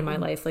that point in my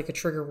life, like a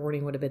trigger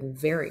warning would have been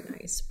very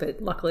nice,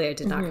 but luckily I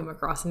did not come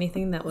across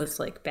anything that was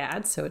like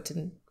bad. So it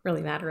didn't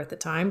really matter at the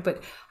time,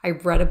 but I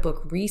read a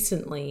book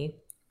recently,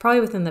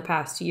 probably within the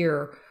past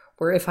year,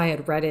 where if I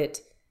had read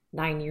it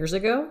 9 years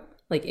ago,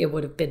 like it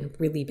would have been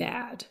really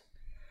bad.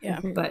 Yeah.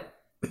 But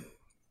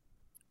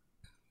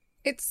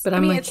I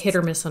I'm mean, like it's hit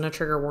or miss on a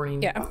trigger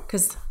warning. Yeah.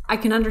 Because I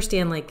can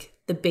understand like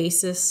the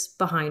basis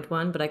behind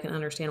one, but I can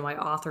understand why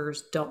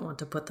authors don't want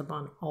to put them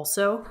on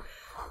also.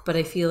 But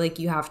I feel like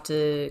you have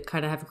to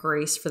kind of have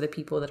grace for the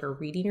people that are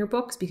reading your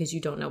books because you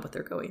don't know what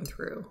they're going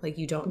through. Like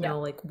you don't know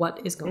like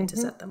what is going to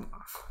set them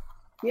off.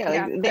 Yeah,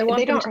 like, I want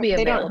they them don't to be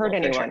they don't available hurt for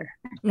anyone.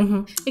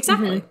 sure.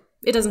 Exactly.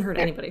 It doesn't hurt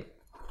anybody.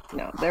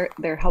 No,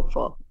 they're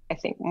helpful, I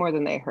think, more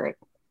than they hurt.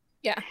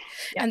 Yeah.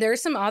 And there are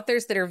some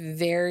authors that are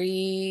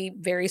very,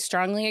 very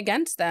strongly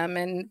against them.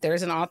 And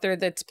there's an author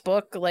that's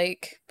book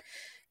like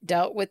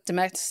dealt with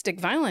domestic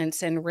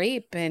violence and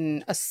rape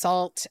and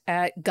assault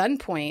at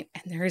gunpoint.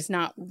 And there is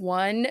not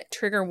one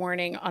trigger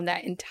warning on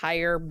that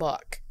entire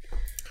book.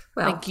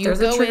 Well, like you there's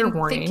go a trigger in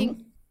warning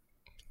thinking,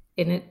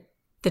 in it.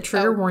 The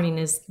trigger warning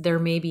is there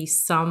may be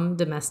some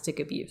domestic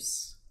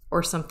abuse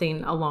or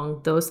something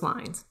along those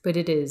lines, but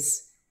it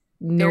is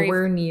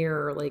nowhere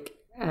near like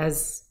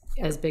as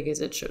big as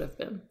it should have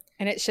been.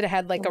 And it should have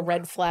had like a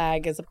red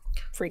flag as a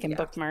freaking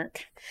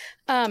bookmark.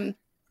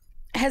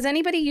 Has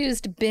anybody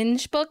used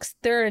Binge Books?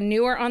 They're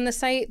newer on the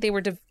site.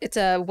 It's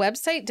a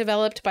website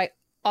developed by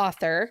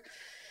author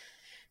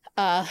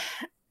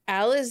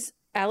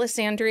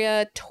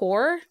Alessandria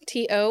Torre,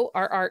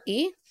 Torre.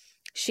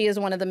 She is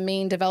one of the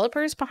main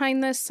developers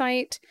behind this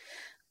site.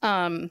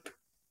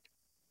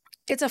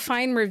 It's a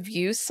fine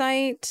review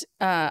site.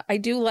 I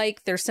do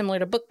like they're similar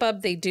to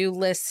BookBub. They do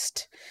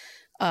list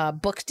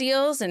book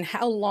deals and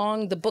how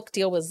long the book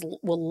deal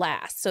will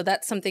last. So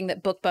that's something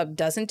that BookBub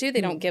doesn't do. They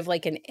don't give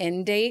like an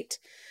end date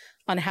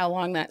on how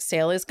long that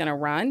sale is going to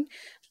run.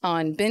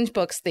 On Binge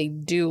Books, they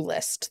do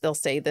list. They'll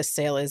say this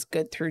sale is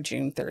good through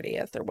June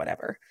 30th or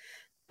whatever.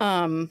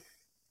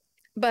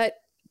 But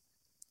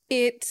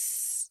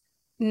it's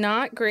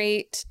not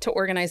great to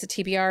organize a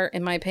TBR,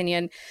 in my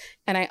opinion.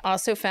 And I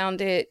also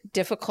found it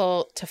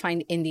difficult to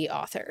find indie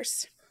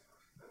authors.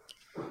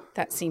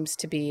 That seems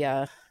to be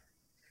a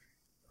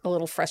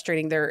little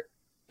frustrating. They're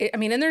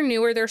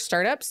newer, they're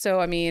startups. So,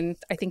 I mean,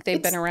 I think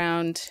they've been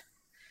around.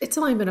 It's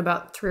only been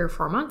about 3 or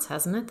 4 months,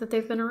 hasn't it, that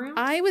they've been around?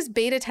 I was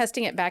beta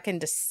testing it back in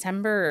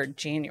December or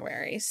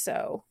January.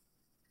 So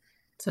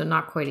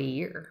not quite a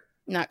year.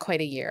 Not quite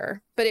a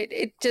year. But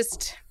it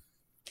just,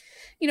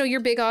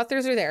 your big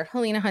authors are there.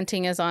 Helena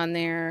Hunting is on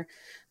there.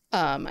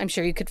 I'm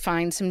sure you could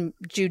find some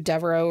Jude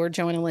Devereaux or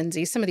Joanna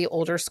Lindsay, some of the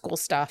older school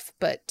stuff.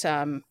 But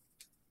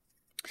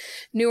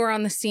newer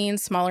on the scene,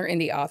 smaller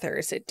indie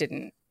authors, it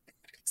didn't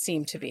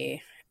seem to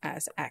be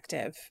as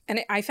active.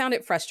 And I found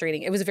it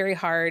frustrating. It was very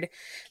hard.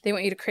 They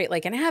want you to create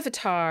like an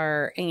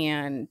avatar,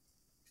 and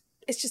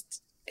it's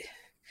just,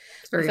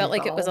 I felt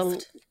like it was a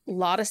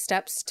lot of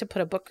steps to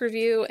put a book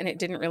review, and it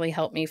didn't really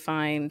help me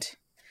find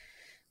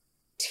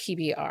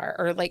TBR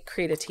or like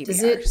create a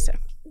TBR.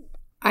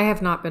 I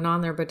have not been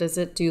on there, but does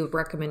it do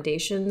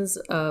recommendations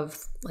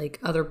of like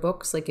other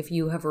books? Like if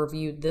you have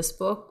reviewed this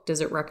book,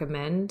 does it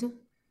recommend?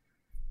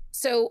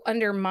 So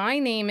under my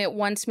name, it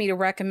wants me to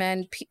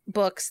recommend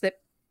books that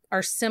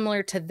are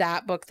similar to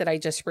that book that I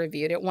just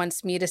reviewed. It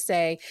wants me to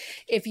say,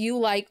 if you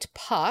liked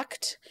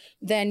Pucked,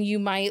 then you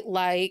might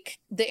like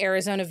the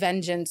Arizona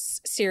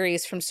Vengeance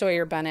series from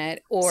Sawyer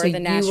Bennett or the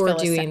Nashville. You are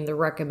doing the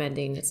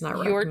recommending. It's not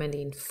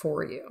recommending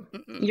for you.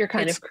 You're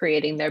kind of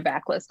creating their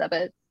backlist of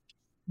it.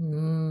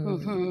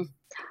 Mm-hmm.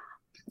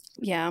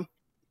 Yeah.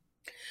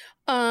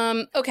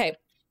 Okay.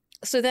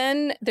 So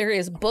then there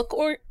is Book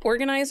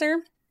Organizer.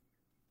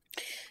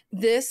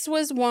 This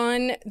was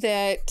one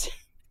that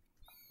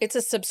it's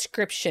a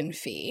subscription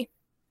fee.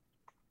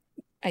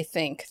 I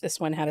think this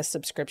one had a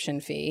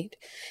subscription fee.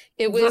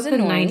 It was the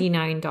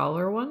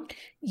 $99 one?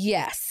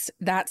 Yes,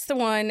 that's the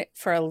one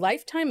for a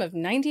lifetime of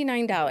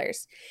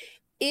 $99.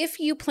 If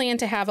you plan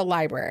to have a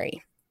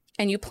library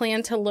and you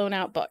plan to loan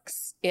out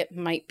books, it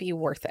might be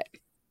worth it.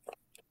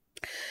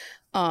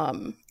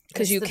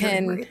 Because you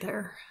can right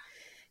there.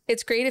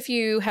 It's great if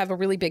you have a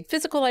really big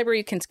physical library,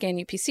 you can scan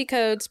UPC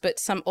codes, but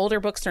some older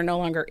books are no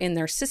longer in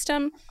their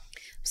system.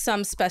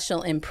 Some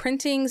special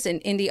imprintings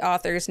and indie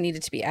authors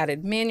needed to be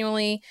added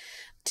manually.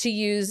 To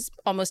use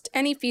almost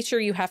any feature,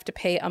 you have to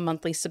pay a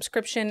monthly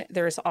subscription.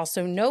 There is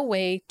also no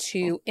way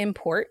to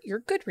import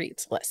your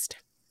Goodreads list.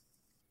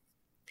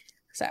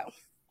 So,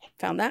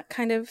 found that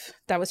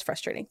was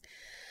frustrating.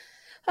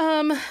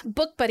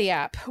 Book Buddy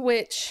app,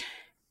 which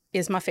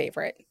is my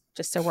favorite,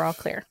 just so we're all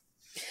clear.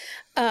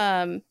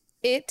 And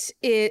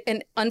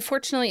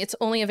unfortunately, it's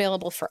only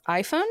available for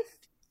iPhone.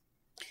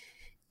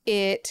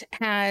 It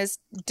has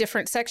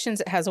different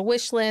sections. It has a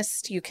wish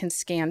list. You can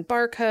scan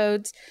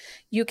barcodes.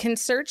 You can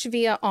search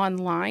via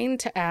online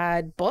to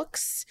add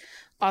books.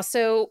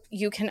 Also,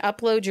 you can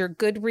upload your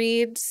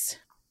Goodreads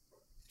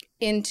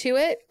into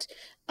it.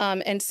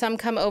 And some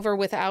come over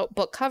without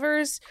book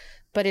covers,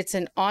 but it's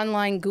an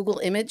online Google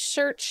image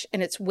search,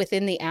 and it's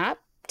within the app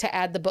to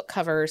add the book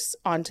covers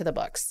onto the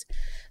books.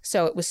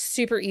 So it was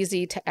super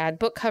easy to add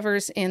book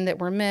covers in that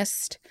were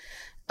missed.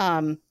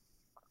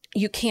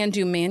 You can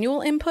do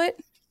manual input.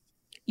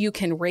 You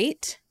can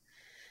rate.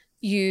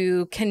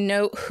 You can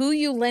note who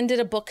you lended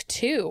a book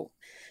to.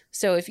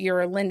 So if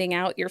you're lending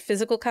out your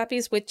physical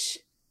copies, which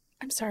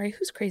I'm sorry,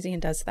 who's crazy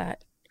and does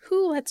that?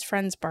 Who lets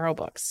friends borrow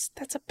books?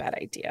 That's a bad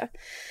idea.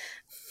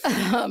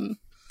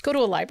 Go to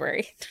a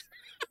library.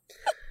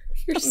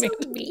 You're so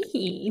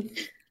mean.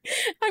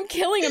 I'm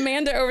killing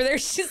Amanda over there.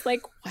 She's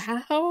like,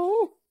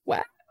 wow.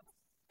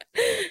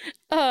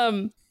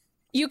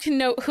 You can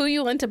note who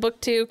you lent a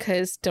book to,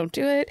 because don't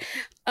do it.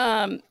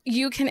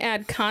 You can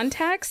add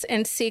contacts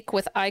and seek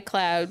with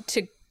iCloud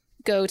to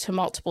go to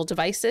multiple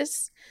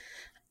devices.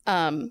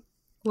 Does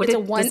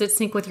it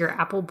sync with your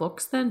Apple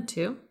Books then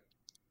too?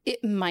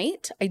 It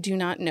might. I do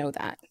not know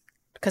that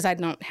because I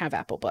don't have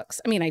Apple Books.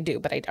 I mean, I do,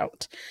 but I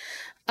don't.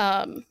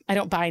 I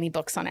don't buy any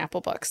books on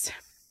Apple Books.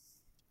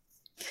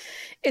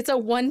 It's a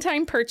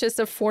one-time purchase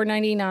of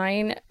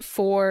 $4.99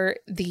 for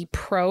the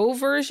Pro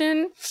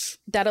version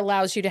that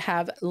allows you to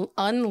have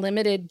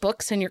unlimited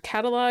books in your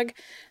catalog.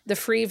 The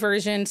free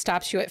version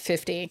stops you at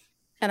 50.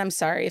 And I'm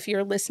sorry, if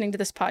you're listening to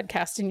this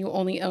podcast and you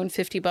only own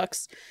 50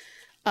 books,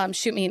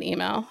 shoot me an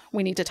email.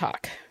 We need to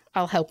talk.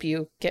 I'll help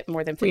you get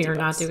more than 50 We are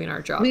books. not doing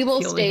our job. We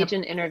will stage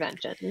an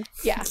intervention.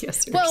 Yeah.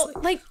 Yes, well,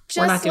 like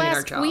just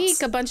last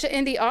week, a bunch of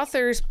indie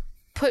authors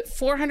put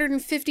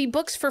 450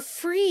 books for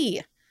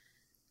free.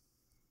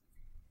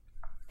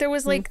 There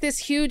was like this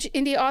huge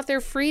indie author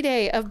free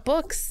day of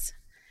books.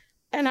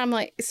 And I'm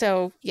like,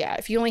 so yeah,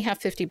 if you only have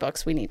 50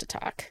 books, we need to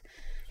talk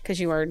because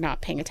you are not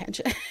paying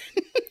attention.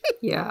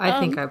 Yeah, I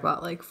think I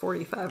bought like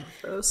 45 of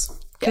those.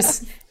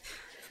 Because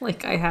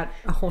like I had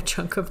a whole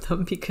chunk of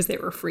them because they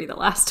were free the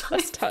last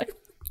time.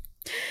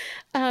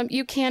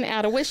 You can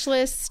add a wish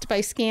list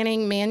by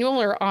scanning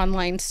manual or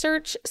online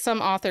search.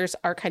 Some authors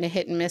are kind of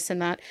hit and miss in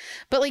that.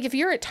 But like if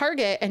you're at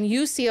Target and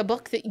you see a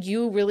book that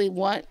you really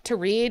want to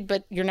read,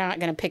 but you're not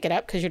going to pick it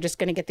up because you're just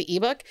going to get the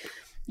ebook,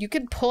 you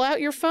could pull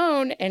out your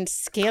phone and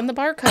scan the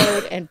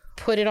barcode and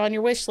put it on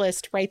your wish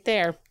list right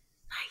there.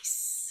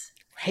 Nice.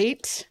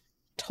 Right?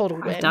 Total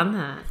win. I've done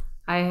that.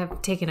 I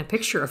have taken a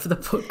picture of the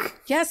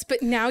book. Yes,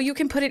 but now you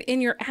can put it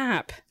in your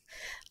app.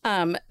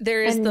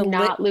 There is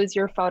lose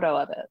your photo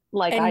of it,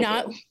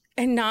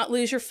 and not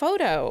lose your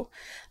photo.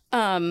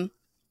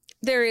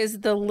 There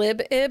is the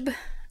LibIb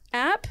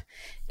app.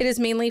 It is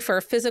mainly for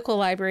a physical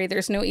library.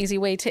 There's no easy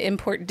way to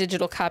import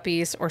digital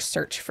copies or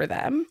search for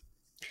them.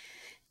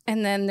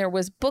 And then there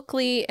was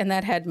Bookly, and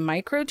that had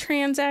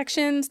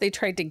microtransactions. They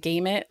tried to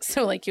game it.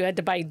 So like you had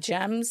to buy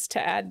gems to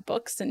add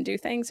books and do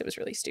things. It was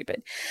really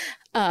stupid.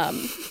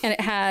 And it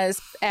has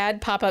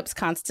ad pop-ups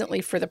constantly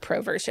for the Pro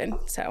version.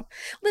 So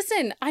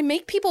listen, I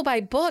make people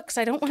buy books.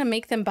 I don't want to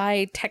make them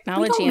buy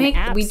technology and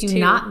apps. We do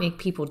not make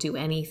people do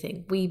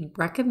anything. We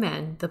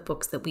recommend the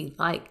books that we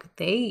like.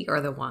 They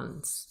are the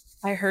ones.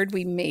 I heard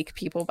we make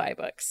people buy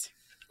books.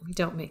 We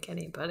don't make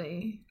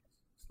anybody.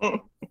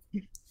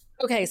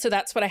 Okay, so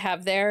that's what I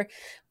have there.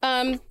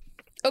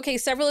 Okay,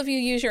 several of you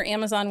use your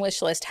Amazon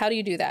wish list. How do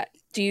you do that?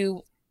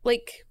 Do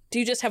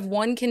you just have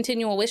one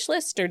continual wish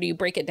list, or do you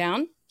break it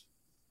down?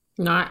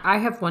 No, I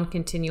have one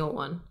continual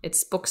one.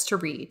 It's books to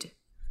read.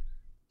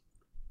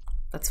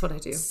 That's what I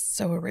do.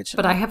 So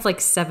original. But I have like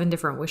 7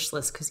 different wish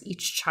lists because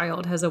each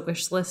child has a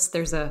wish list.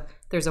 There's a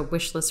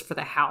wish list for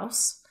the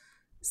house.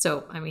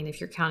 So, I mean,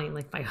 if you're counting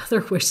like my other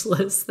wish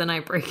lists, then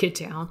I break it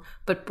down.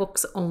 But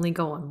books only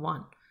go on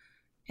one.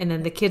 And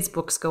then the kids'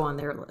 books go on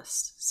their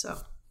list. So,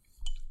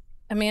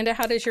 Amanda,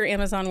 how does your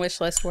Amazon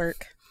wish list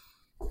work?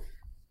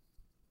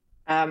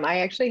 I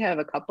actually have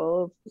a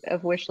couple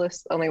of wish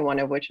lists, only one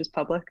of which is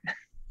public.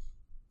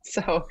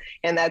 So,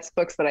 and that's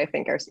books that I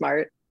think are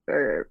smart,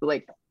 or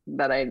like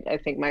that I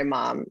think my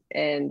mom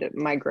and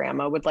my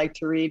grandma would like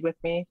to read with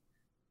me.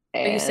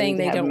 Are you saying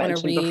they don't want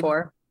to read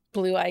before.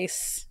 Blue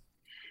Ice?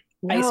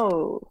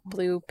 No.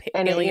 Blue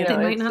and alien. They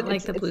might not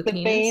like the blue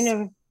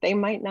penis. They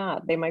might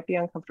not. They might be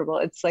uncomfortable.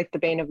 It's like the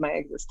bane of my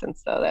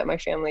existence, though, that my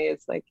family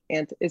is like,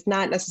 is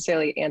not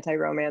necessarily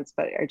anti-romance,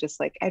 but are just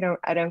like, I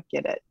don't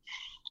get it.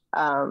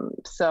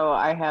 So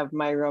I have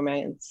my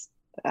romance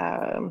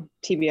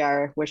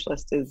TBR wish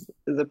list is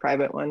a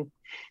private one,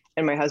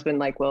 and my husband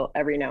will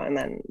every now and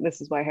then. This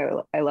is why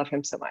I love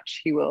him so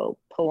much. He will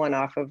pull one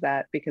off of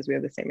that because we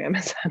have the same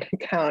Amazon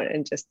account,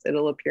 and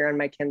it'll appear on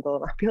my Kindle,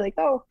 and I'll be like,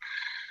 oh,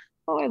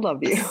 I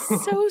love you.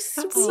 So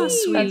sweet. So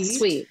sweet. That's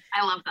sweet.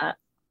 I love that.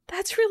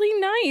 That's really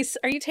nice.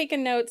 Are you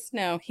taking notes?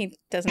 No, he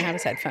doesn't have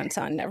his headphones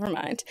on. Never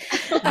mind.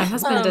 My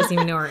husband doesn't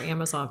even know our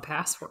Amazon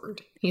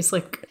password. He's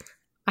like,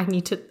 I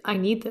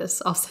need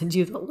this. I'll send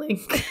you the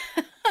link.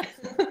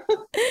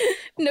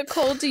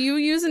 Nicole, do you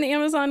use an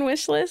Amazon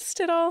wish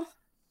list at all?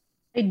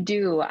 I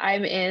do.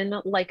 I'm in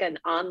like an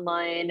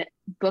online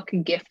book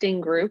gifting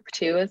group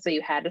too. So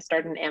you had to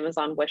start an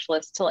Amazon wish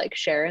list to like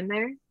share in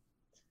there.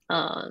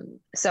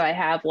 So I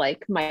have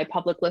like my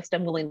public list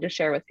I'm willing to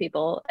share with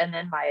people, and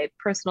then my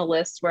personal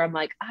list where I'm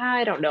like,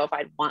 I don't know if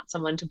I'd want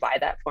someone to buy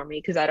that for me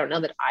because I don't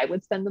know that I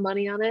would spend the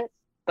money on it,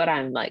 but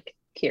I'm like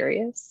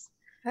curious.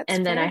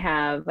 And then I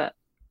have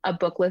a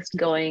book list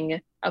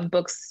going of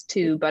books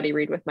to buddy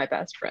read with my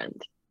best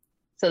friend.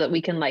 so that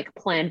we can like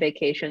plan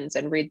vacations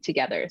and read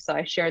together. So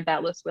I shared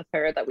that list with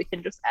her that we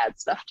can just add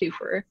stuff to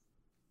for,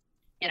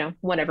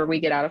 whenever we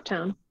get out of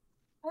town.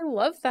 I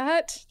love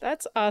that.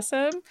 That's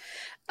awesome.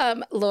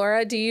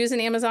 Laura, do you use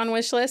an Amazon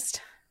wish list?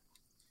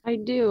 I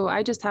do.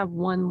 I just have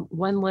one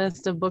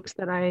list of books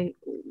that I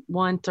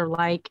want or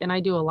like, and I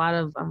do a lot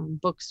of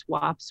book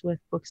swaps with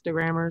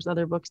Bookstagrammers,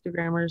 other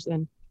Bookstagrammers,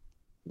 and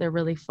they're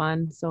really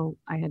fun. So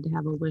I had to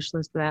have a wish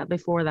list for that.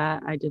 Before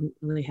that, I didn't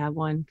really have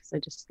one because I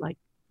just like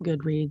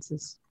Goodreads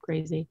is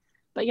crazy.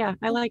 But yeah,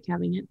 I like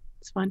having it.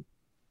 It's fun.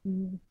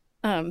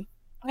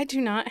 I do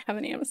not have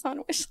an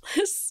Amazon wish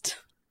list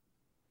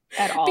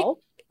At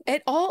all.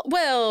 At all.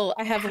 Well,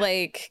 I have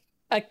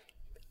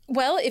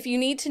if you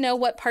need to know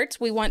what parts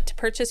we want to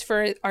purchase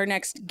for our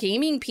next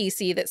gaming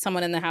PC that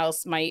someone in the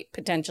house might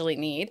potentially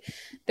need,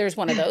 there's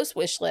one of those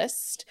wish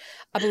lists.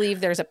 I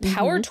believe there's a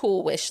power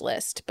tool wish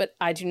list, but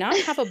I do not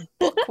have a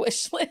book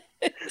wish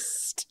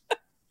list.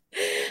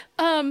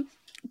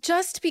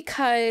 Just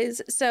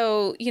because,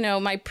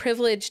 my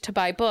privilege to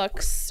buy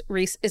books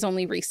is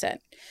only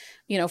recent.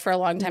 For a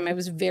long time, I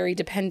was very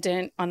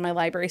dependent on my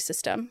library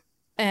system.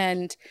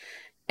 And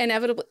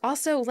inevitably,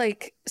 also,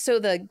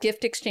 the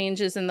gift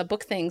exchanges and the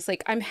book things,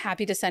 I'm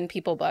happy to send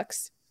people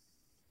books.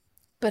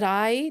 But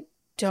I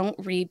don't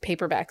read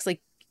paperbacks.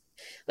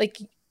 The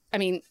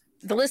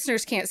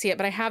listeners can't see it,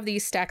 but I have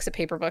these stacks of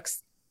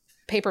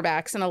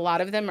paperbacks, and a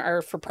lot of them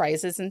are for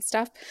prizes and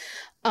stuff.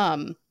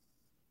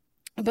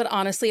 But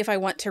honestly, if I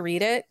want to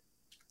read it,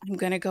 I'm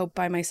going to go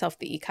buy myself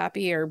the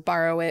e-copy or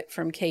borrow it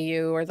from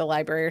KU or the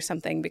library or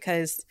something,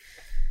 because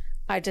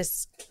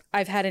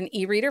I've had an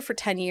e-reader for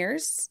 10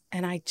 years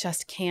and I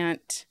just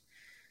can't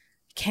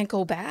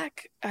go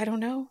back. I don't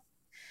know.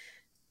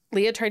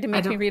 Leah tried to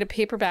make me read a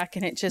paperback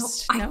and it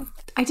just, no.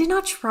 I did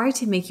not try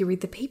to make you read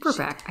the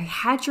paperback. I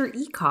had your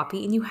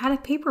e-copy and you had a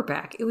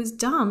paperback. It was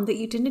dumb that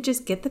you didn't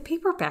just get the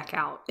paperback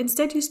out.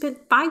 Instead, you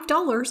spent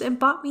 $5 and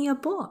bought me a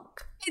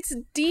book. It's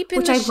deep in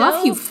which the I shelf.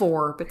 love you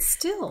for, but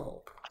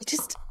still.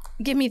 Just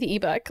give me the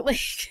ebook.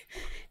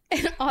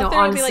 An author no,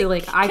 honestly, will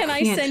be can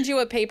I send you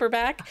a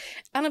paperback?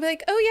 And I'll be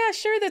like, oh yeah,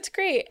 sure, that's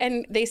great.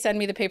 And they send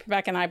me the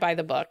paperback and I buy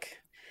the book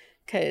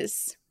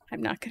because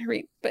I'm not going to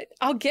read, but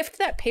I'll gift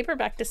that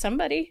paperback to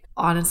somebody.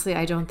 Honestly,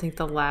 I don't think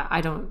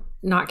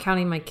not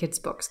counting my kids'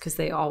 books because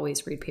they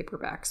always read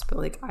paperbacks,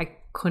 but I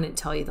couldn't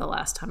tell you the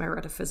last time I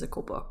read a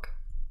physical book.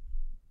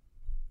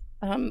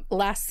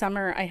 Last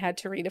summer I had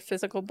to read a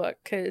physical book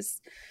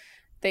because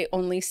they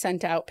only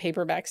sent out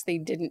paperbacks. They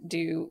didn't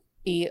do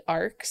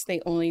e-arcs. They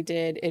only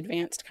did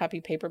advanced copy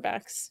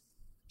paperbacks.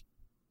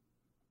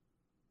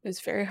 It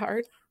was very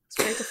hard. It's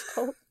very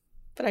difficult,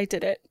 but I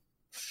did it.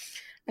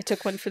 I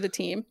took one for the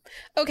team.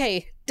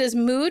 Okay. Does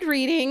mood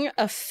reading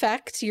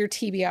affect your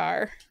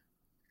TBR?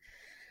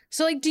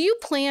 So do you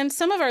plan?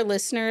 Some of our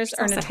listeners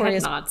are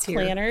notorious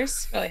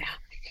planners. Oh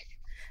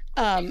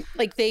yeah.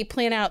 They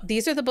plan out,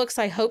 these are the books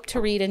I hope to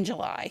read in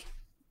July.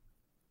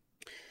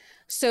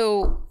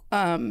 So,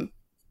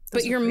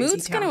 but your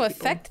mood's going to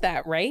affect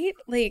that, right?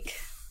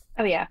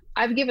 Oh yeah.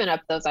 I've given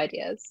up those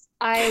ideas.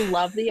 I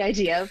love the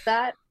idea of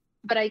that,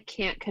 but I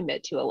can't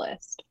commit to a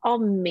list. I'll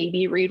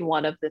maybe read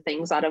one of the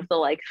things out of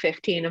the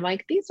 15. I'm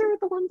like, these are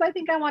the ones I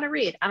think I want to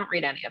read. I don't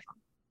read any of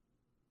them.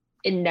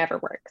 It never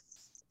works.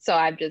 So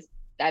I've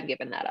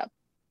given that up.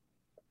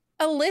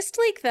 A list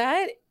like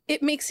that,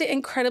 it makes it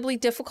incredibly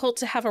difficult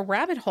to have a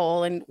rabbit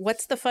hole. And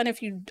what's the fun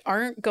if you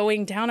aren't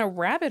going down a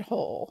rabbit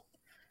hole?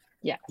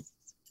 Yes.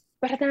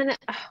 But then,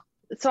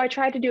 so I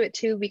tried to do it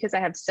too because I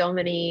have so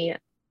many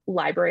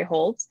library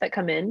holds that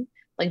come in.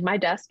 My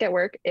desk at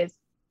work is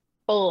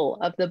full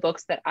of the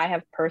books that I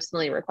have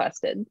personally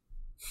requested.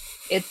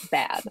 It's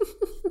bad.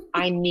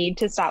 I need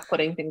to stop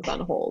putting things on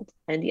hold.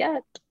 And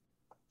yet,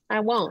 I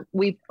won't.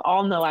 We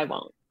all know I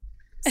won't.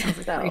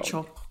 Sounds like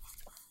Rachel.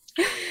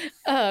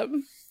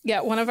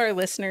 Yeah, one of our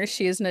listeners,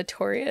 she is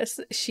notorious.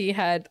 She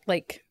had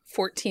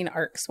 14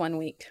 arcs one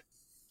week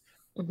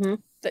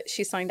that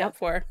she signed up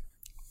for.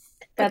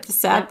 But the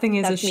sad thing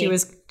is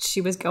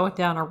she was going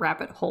down a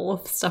rabbit hole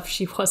of stuff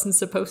she wasn't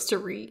supposed to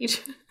read.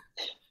 She's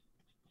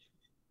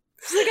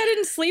I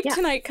didn't sleep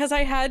tonight because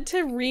I had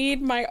to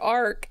read my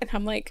arc. And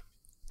I'm like,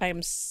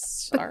 I'm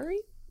sorry.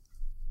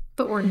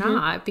 But we're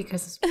not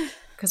because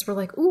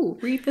we're ooh,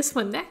 read this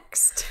one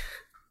next.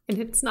 And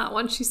it's not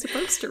one she's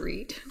supposed to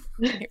read.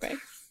 Anyway.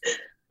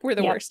 We're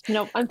the worst.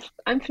 No,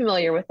 I'm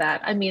familiar with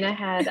that. I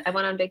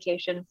went on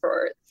vacation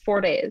for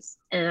 4 days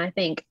and I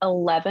think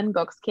 11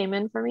 books came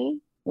in for me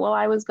while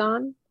I was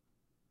gone.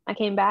 I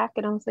came back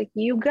and I was like,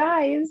 you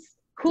guys,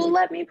 who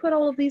let me put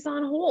all of these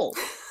on hold?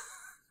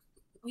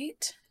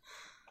 Wait.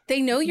 They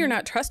know you're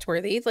not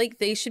trustworthy.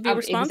 They should be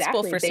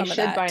responsible for some of that.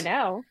 They should by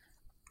now.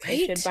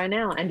 Right? They should by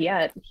now. And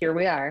yet here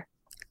we are.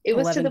 It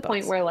was to the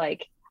point where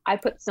I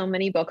put so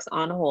many books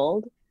on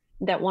hold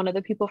that one of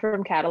the people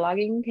from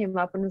cataloging came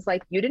up and was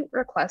like, you didn't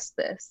request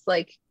this.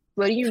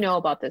 What do you know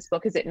about this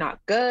book? Is it not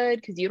good?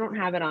 Because you don't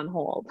have it on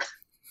hold.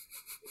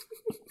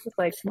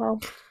 It's well,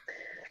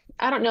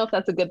 I don't know if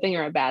that's a good thing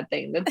or a bad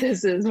thing that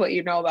this is what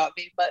you know about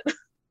me, but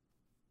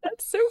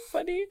That's so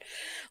funny.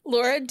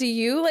 Laura, do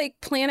you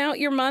like plan out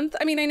your month?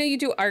 I mean, I know you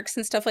do arcs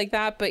and stuff like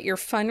that, but your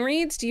fun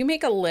reads, do you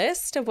make a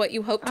list of what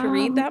you hope to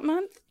read that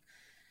month?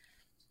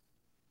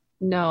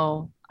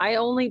 No, I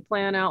only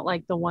plan out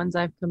like the ones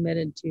I've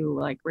committed to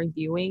like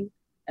reviewing.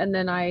 And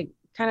then I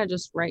kind of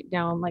just write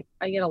down, like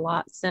I get a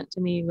lot sent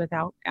to me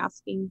without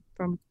asking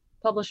from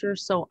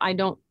publishers. So I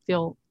don't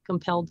feel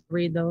compelled to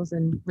read those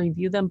and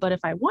review them. But if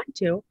I want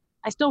to,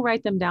 I still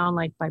write them down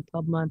like by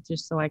pub month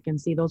just so I can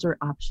see those are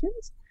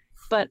options.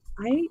 But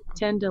I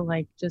tend to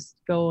like just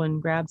go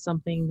and grab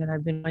something that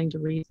I've been wanting to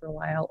read for a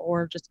while,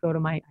 or just go to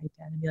my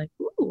iPad and be like,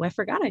 ooh, I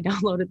forgot I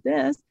downloaded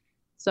this.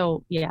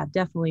 So yeah,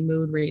 definitely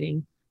mood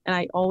reading. And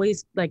I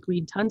always like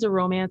read tons of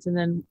romance, and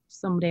then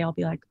someday I'll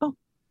be like, oh,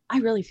 I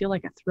really feel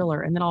like a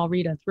thriller. And then I'll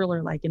read a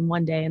thriller like in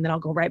one day, and then I'll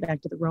go right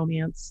back to the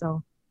romance.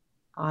 So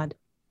odd.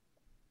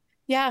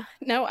 Yeah,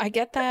 no, I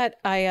get that.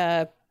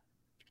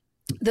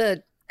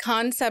 The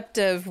concept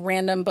of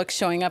random books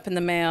showing up in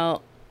the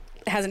mail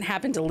hasn't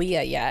happened to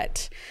Leah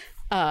yet.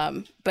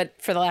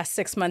 But for the last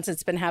 6 months,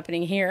 it's been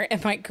happening here.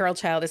 And my girl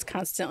child is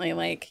constantly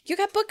like, you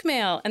got book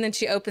mail. And then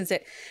she opens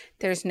it.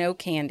 There's no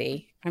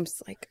candy. I'm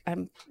just like,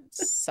 I'm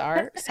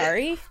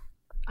sorry.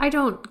 I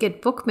don't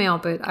get book mail,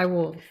 but I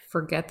will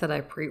forget that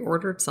I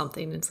pre-ordered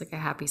something. It's like a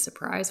happy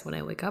surprise when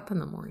I wake up in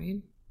the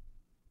morning.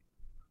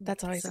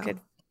 That's always good.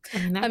 I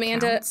mean, that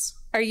Amanda, counts.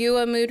 Are you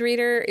a mood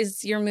reader?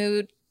 Is your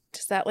mood,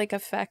 does that like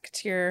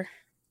affect your,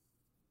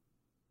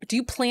 do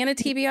you plan a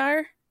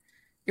TBR?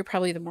 You're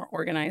probably the more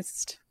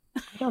organized.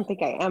 I don't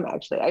think I am,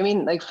 actually. I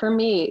mean, like for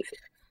me,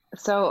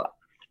 so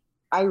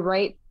I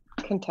write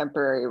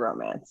contemporary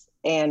romance,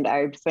 and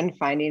I've been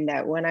finding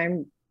that when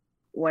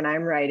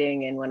I'm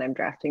writing and when I'm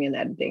drafting and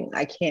editing,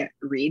 I can't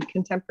read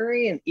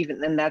contemporary, and even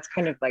then that's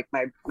kind of like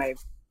my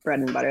bread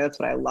and butter. That's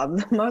what I love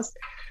the most.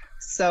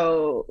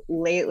 So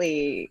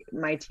lately,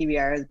 my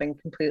TBR has been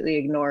completely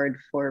ignored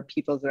for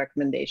people's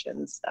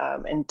recommendations,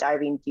 and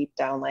diving deep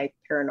down like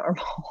paranormal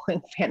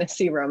and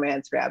fantasy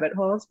romance rabbit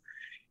holes.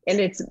 And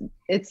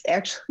it's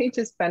actually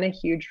just been a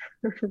huge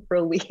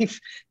relief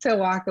to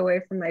walk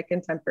away from my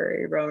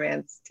contemporary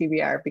romance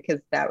TBR, because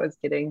that was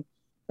getting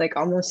like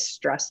almost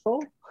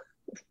stressful.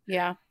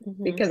 Yeah.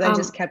 Because I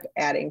just kept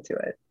adding to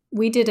it.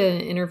 We did an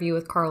interview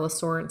with Carla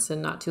Sorensen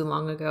not too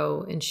long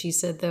ago, and she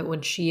said that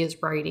when she is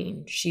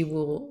writing, she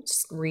will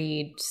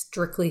read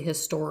strictly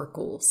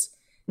historicals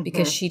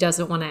because she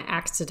doesn't want to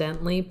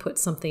accidentally put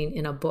something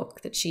in a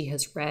book that she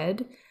has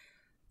read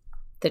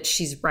that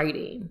she's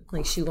writing.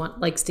 Like she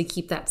likes to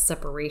keep that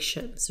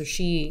separation. So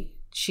she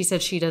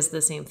said she does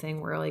the same thing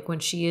where like when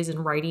she is in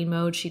writing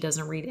mode, she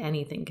doesn't read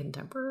anything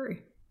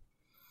contemporary.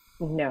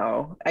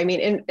 No, I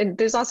mean, and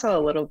there's also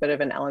a little bit of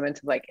an element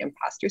of like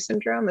imposter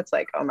syndrome. It's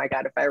like, oh my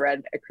God, if I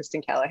read a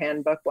Kristen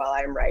Callahan book while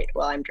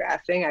I'm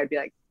drafting, I'd be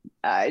like,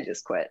 I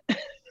just quit.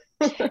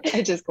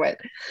 I just quit.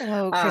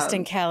 Oh,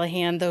 Kristen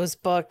Callahan, those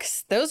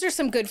books. Those are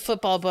some good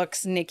football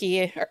books,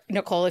 Nikki, or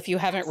Nicole, if you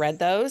haven't read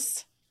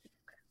those.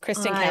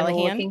 Kristen Callahan.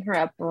 I'm looking her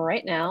up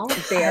right now.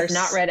 I have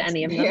not read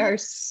any of them. They are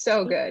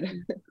so good.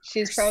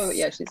 She's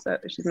probably,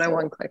 she's my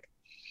one click.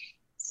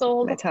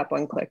 Sold. My top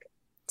one click.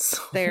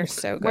 They're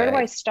so good. Where do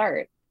I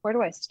start?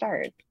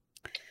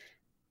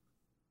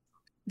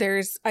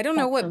 I don't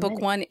know what book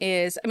one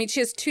is. I mean, she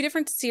has two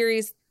different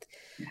series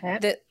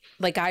that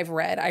like I've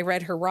read. I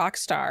read her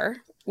Rockstar,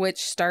 which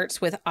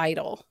starts with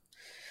Idol.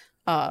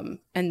 And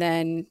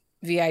then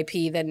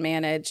VIP, then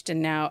Managed,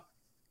 and now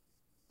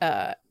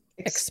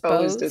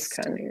Exposed is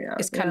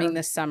coming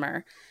this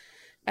summer.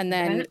 And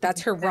then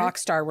that's her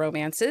Rockstar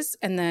romances.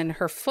 And then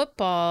her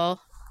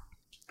football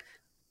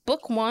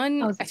book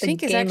one, I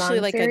think is actually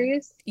like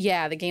series?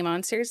 The Game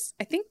On series.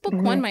 I think book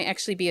one might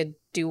actually be a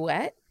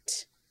duet.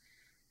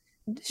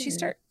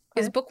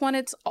 Is book one,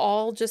 it's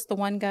all just the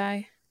one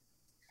guy?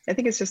 I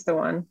think it's just the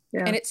one.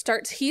 Yeah. And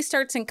he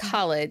starts in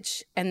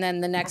college, and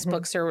then the next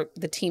books are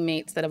the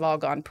teammates that have all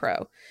gone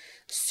pro.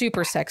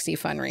 Super sexy,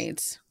 fun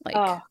reads.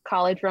 Like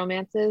college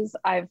romances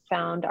I've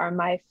found are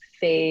my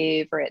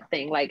favorite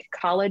thing. Like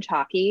college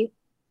hockey.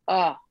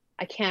 Oh,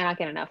 I cannot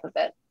get enough of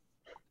it.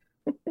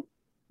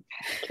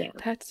 I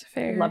can't. That's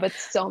fair. I love it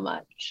so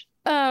much.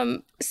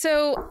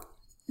 So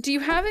do you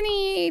have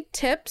any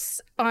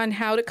tips on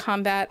how to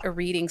combat a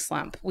reading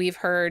slump? We've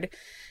heard,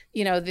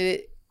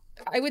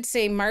 I would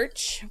say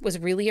March was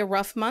really a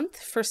rough month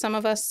for some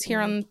of us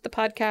here on the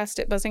podcast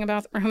at Buzzing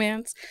About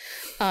Romance.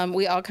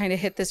 We all kind of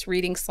hit this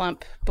reading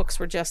slump. Books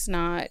were just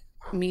not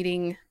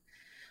meeting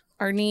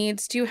our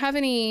needs. Do you have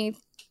any,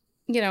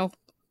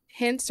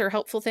 hints or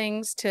helpful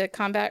things to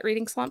combat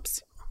reading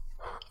slumps?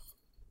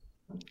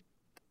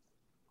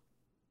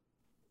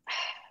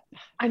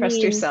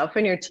 Trust yourself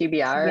in your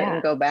TBR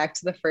and go back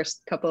to the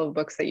first couple of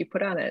books that you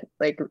put on it,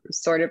 like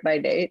sort it by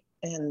date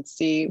and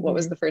see what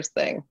was the first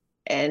thing.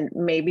 And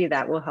maybe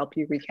that will help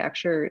you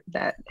recapture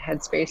that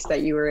headspace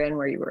that you were in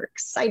where you were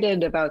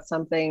excited about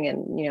something.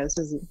 And, this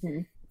is,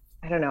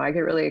 I don't know, I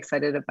get really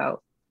excited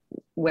about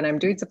when I'm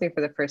doing something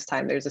for the first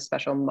time, there's a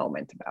special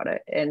moment about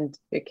it. And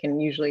it can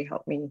usually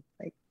help me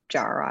like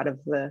jar out of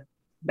the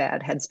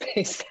bad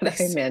headspace that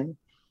I'm in.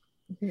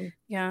 Mm-hmm.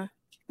 Yeah.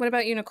 What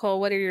about you,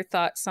 Nicole? What are your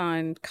thoughts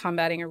on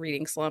combating a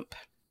reading slump?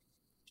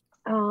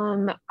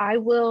 I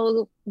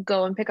will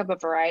go and pick up a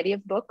variety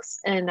of books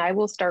and I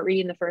will start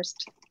reading the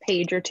first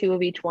page or two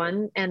of each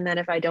one. And then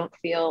if I don't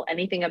feel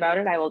anything about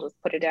it, I will just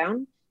put it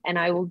down. And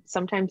I will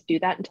sometimes do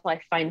that until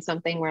I find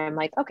something where I'm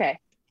like, okay,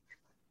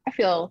 I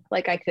feel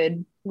like I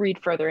could read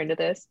further into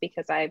this,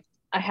 because I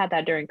had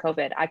that during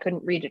COVID. I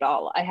couldn't read it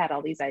all. I had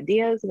all these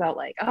ideas about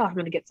like, oh, I'm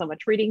going to get so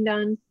much reading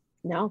done.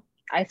 No,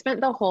 I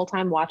spent the whole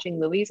time watching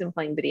movies and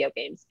playing video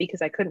games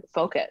because I couldn't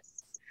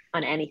focus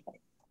on anything.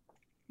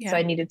 So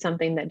I needed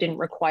something that didn't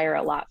require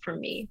a lot from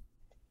me.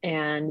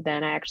 And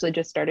then I actually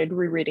just started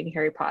rereading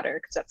Harry Potter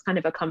because that's kind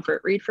of a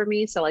comfort read for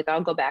me. So like I'll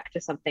go back to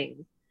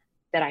something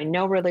that I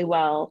know really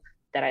well,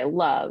 that I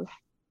love,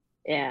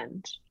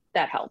 and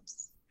that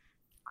helps.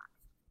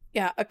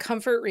 Yeah, a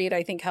comfort read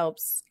I think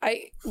helps.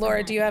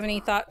 Laura, do you have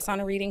any thoughts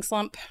on a reading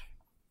slump?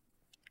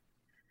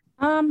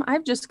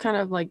 I've just kind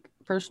of like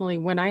personally,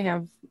 when I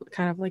have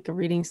kind of like a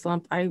reading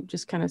slump, I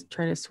just kind of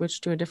try to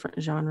switch to a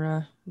different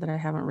genre that I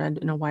haven't read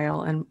in a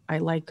while. And I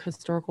like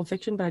historical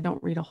fiction, but I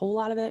don't read a whole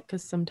lot of it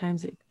because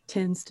sometimes it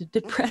tends to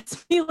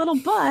depress me a little.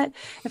 But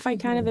if I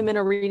kind of am in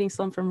a reading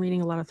slump from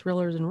reading a lot of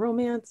thrillers and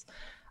romance,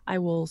 I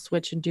will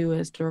switch and do a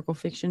historical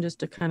fiction just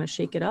to kind of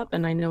shake it up.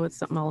 And I know it's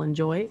something I'll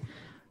enjoy.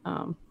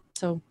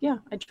 So yeah,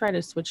 I try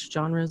to switch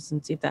genres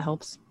and see if that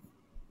helps.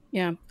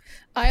 Yeah.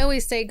 I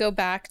always say go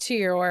back to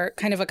your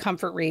kind of a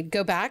comfort read.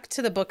 Go back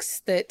to the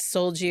books that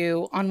sold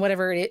you on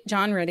whatever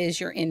genre it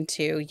is you're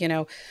into. You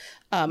know,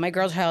 my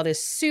girl child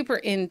is super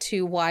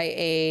into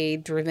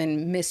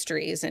YA-driven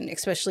mysteries, and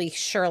especially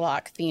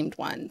Sherlock-themed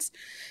ones.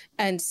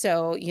 And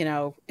so, you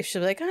know, if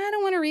she'll be like, I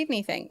don't want to read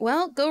anything.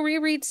 Well, go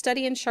reread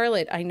Study in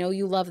Charlotte. I know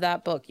you love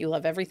that book. You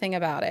love everything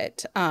about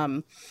it.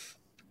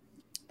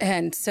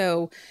 And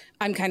so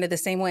I'm kind of the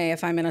same way.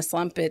 If I'm in a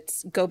slump,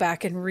 it's go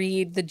back and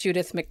read the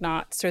Judith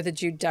McNaught's or the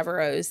Jude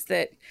Devereaux's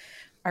that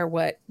are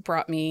what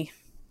brought me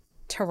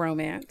to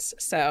romance.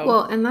 So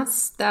well, and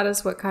that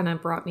is what kind of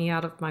brought me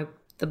out of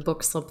the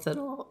book slump that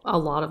a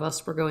lot of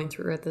us were going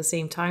through at the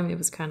same time. It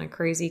was kind of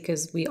crazy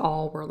because we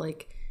all were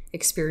like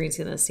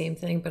experiencing the same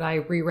thing. But I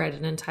reread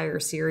an entire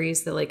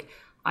series that like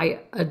I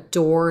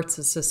adore. It's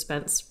a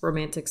suspense,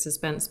 romantic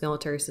suspense,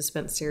 military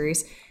suspense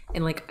series.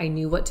 And like, I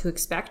knew what to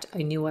expect.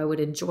 I knew I would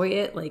enjoy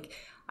it. Like,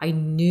 I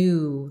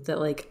knew that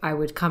like I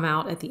would come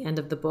out at the end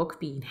of the book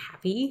being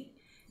happy.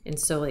 And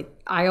so like,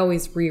 I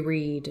always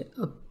reread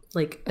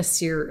a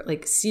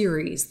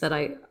series that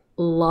I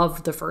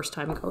loved the first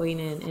time going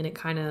in, and it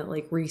kind of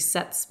like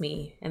resets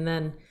me. And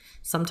then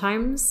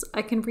sometimes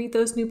I can read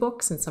those new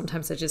books, and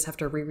sometimes I just have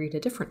to reread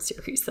a different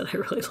series that I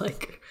really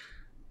like.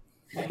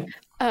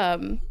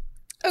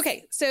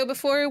 Okay, so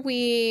before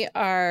we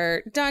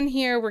are done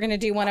here, we're going to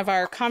do one of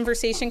our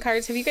conversation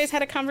cards. Have you guys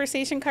had a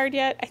conversation card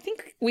yet? I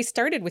think we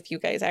started with you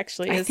guys,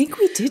 actually. I think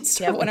we did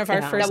start one of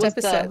our first that was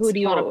episodes. Who do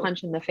you want to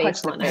punch in the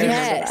face one?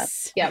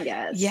 Yes.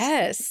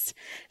 Yes.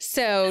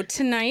 So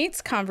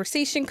tonight's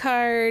conversation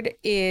card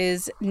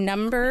is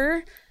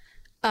number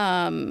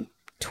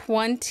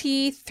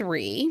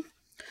 23.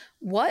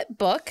 What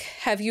book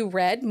have you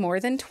read more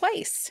than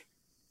twice?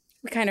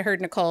 We kind of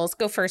heard Nicole's.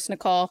 Go first,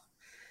 Nicole.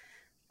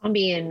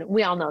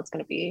 We all know it's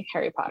going to be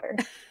Harry Potter.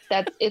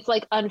 It's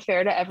like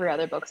unfair to every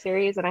other book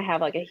series. And I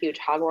have like a huge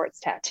Hogwarts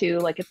tattoo.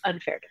 Like it's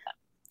unfair to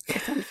them.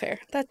 It's unfair.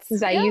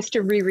 Because I used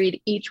to reread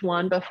each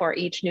one before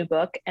each new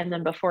book and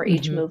then before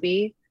each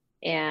movie.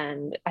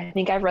 And I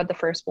think I've read the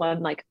first one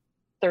like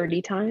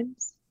 30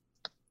 times.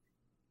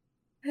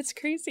 That's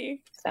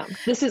crazy. So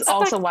this is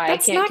also why I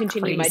can't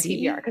continue my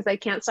TBR, because I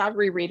can't stop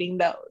rereading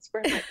those.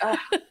 Where I'm like, oh,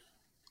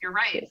 you're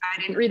right. I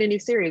didn't read a new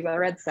series. I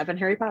read 7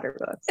 Harry Potter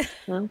books.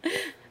 Well,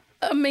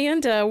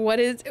 Amanda, what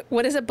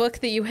is a book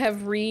that you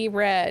have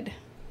reread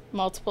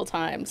multiple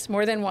times,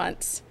 more than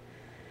once?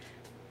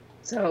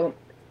 So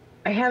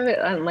I have it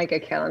on like a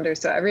calendar.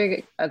 So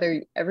every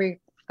other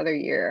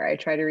year, I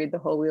try to read the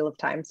whole Wheel of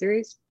Time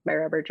series by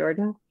Robert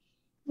Jordan.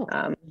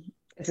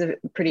 It's a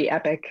pretty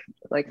epic,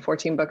 like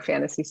 14-book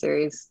fantasy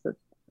series.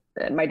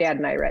 And my dad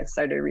and I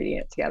started reading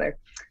it together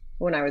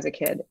when I was a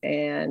kid,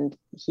 and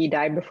he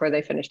died before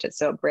they finished it.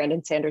 So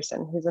Brandon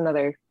Sanderson, who's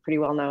another pretty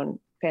well-known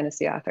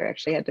fantasy author,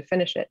 actually had to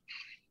finish it.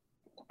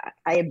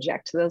 I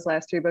object to those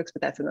last 3 books,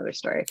 but that's another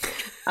story.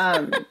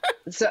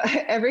 So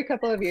every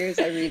couple of years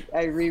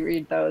I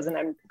reread those, and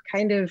I'm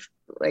kind of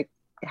like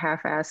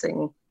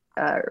half-assing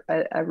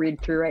a read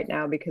through right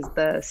now because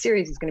the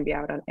series is going to be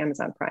out on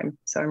Amazon Prime.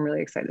 So I'm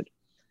really excited.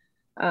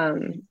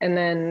 And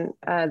then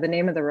The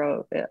Name of the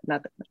Rose,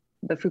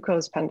 The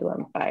Foucault's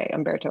Pendulum by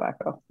Umberto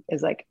Eco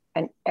is like,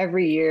 and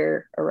every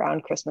year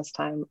around Christmas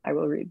time, I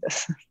will read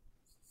this.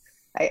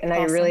 Awesome.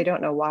 I really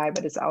don't know why,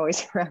 but it's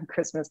always around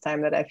Christmas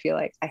time that I feel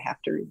like I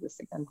have to read this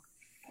again.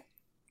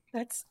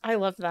 I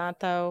love that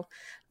though.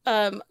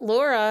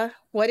 Laura,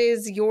 what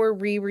is your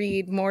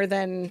reread more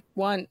than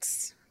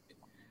once?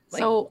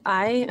 So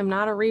I am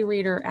not a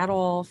rereader at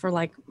all for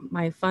like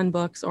my fun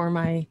books or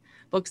my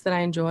books that I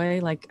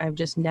enjoy. Like I've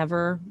just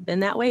never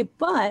been that way,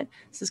 but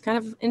this is kind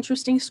of an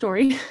interesting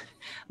story.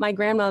 My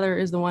grandmother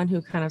is the one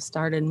who kind of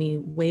started me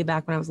way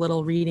back when I was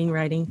little, reading,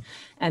 writing,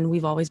 and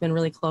we've always been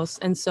really close.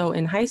 And so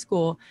in high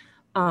school,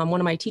 one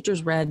of my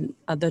teachers read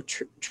the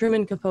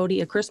Truman Capote,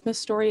 A Christmas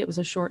Story. It was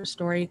a short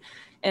story,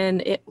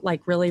 and it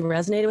like really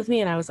resonated with me.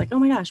 And I was like, oh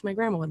my gosh, my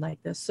grandma would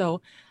like this.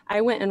 So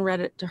I went and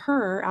read it to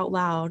her out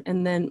loud.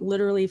 And then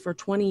literally for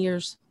 20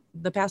 years,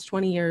 the past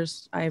 20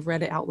 years, I've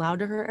read it out loud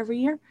to her every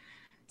year.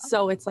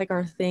 So it's like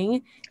our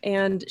thing.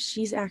 And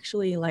she's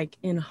actually like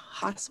in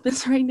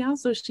hospice right now.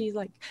 So she's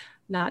like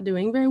not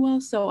doing very well.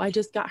 So I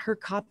just got her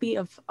copy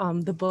of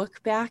the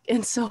book back.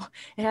 And so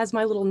it has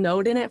my little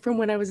note in it from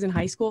when I was in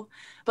high school.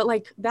 But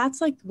like,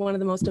 that's like one of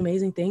the most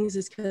amazing things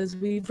is because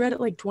we've read it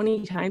like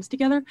 20 times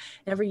together.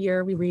 Every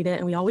year we read it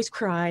and we always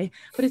cry,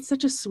 but it's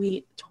such a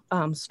sweet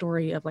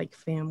story of like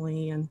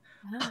family. And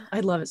I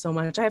love it so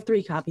much. I have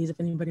 3 copies if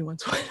anybody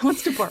wants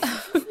to borrow.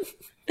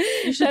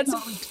 You should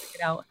totally check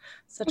it out.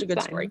 Such a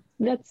good story.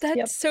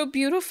 That's so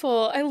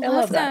beautiful. I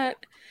love that.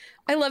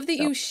 I love that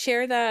you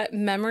share that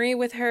memory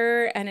with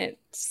her, and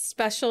it's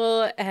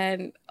special.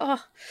 And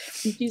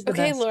she's the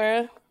best.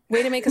 Laura,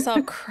 way to make us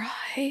all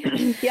cry.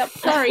 Yep,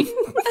 sorry.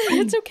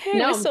 It's okay.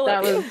 No, I still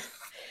love you.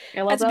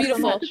 I love That's that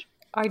beautiful. so much.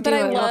 I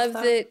love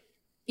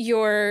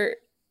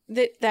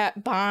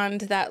that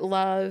bond, that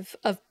love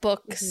of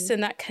books,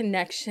 and that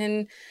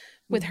connection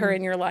with her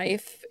in your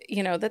life.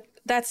 You know,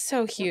 that's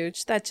so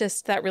huge.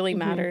 That really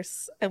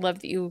matters. I love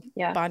that you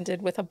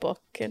bonded with a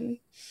book, and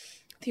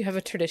that you have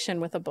a tradition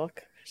with a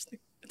book.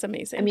 It's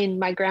amazing. I mean,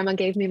 my grandma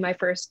gave me my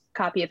first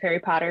copy of Harry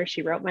Potter.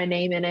 She wrote my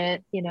name in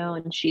it, you know,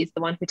 and she's the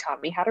one who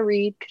taught me how to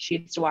read because she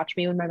used to watch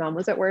me when my mom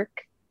was at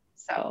work.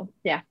 So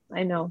yeah,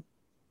 I know.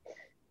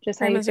 Just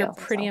grandmas are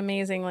pretty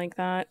amazing like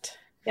that.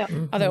 Yeah.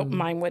 Although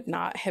mine would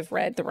not have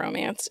read the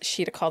romance.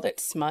 She'd have called it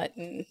smut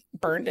and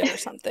burned it or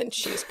something.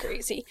 She's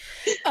crazy.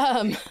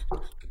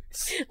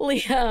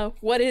 Leah,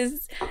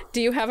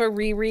 do you have a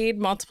reread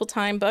multiple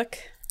time book?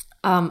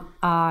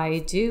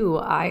 I do.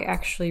 I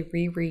actually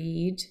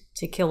reread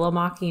To Kill a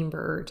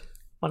Mockingbird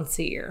once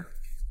a year.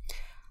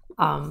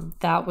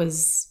 That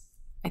was,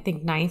 I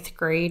think, 9th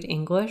grade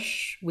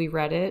English. We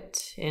read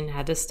it and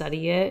had to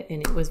study it.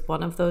 And it was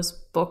one of those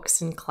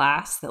books in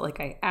class that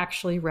like I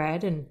actually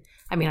read. And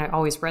I mean, I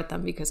always read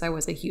them because I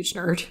was a huge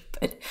nerd,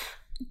 but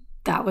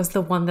that was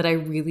the one that I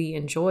really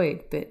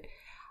enjoyed. But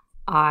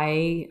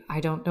I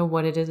don't know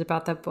what it is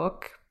about that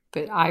book,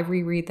 but I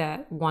reread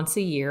that once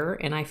a year.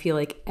 And I feel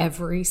like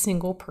every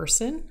single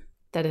person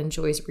that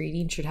enjoys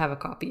reading should have a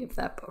copy of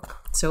that book.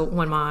 So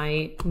when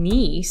my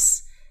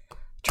niece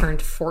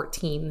turned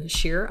 14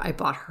 this year, I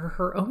bought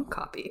her own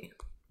copy.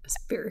 I was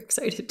very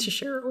excited to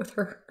share it with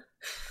her.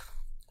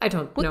 I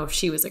don't know if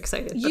she was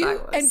excited, but I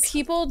was. And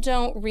people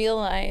don't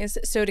realize,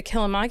 so To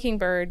Kill a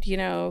Mockingbird, you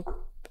know,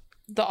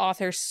 the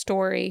author's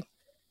story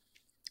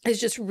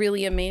is just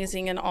really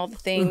amazing and all the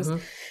things.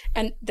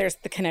 And there's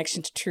the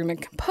connection to Truman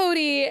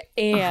Capote.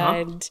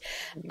 And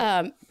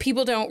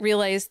people don't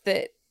realize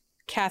that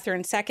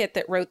Catherine Sackett,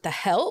 that wrote The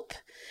Help,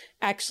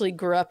 actually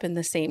grew up in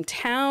the same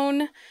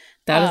town.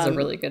 That is a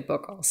really good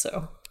book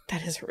also.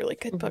 That is a really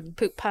good book,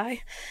 Poop Pie.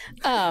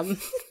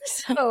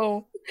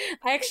 So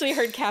I actually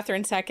heard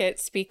Catherine Sackett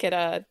speak at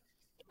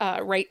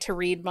a Right to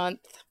Read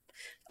Month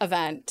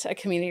event, a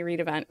community read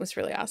event. It was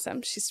really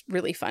awesome. She's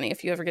really funny.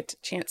 If you ever get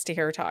a chance to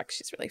hear her talk,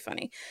 she's really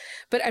funny.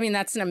 But I mean,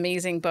 that's an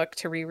amazing book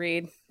to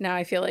reread. Now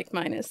I feel like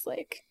mine is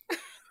like...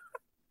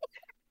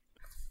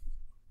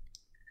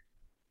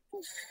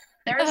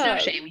 There is no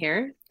shame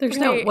here. There's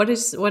no. What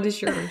is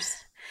yours?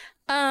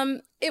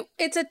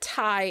 It's a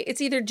tie.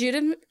 It's either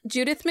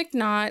Judith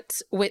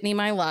McNaught, Whitney,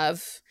 My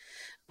Love.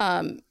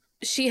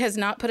 She has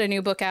not put a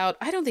new book out.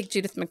 I don't think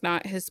Judith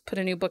McNaught has put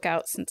a new book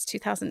out since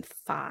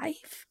 2005.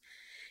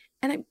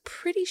 And I'm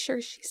pretty sure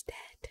she's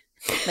dead.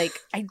 Like,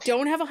 I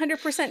don't have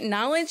 100%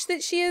 knowledge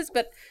that she is,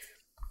 but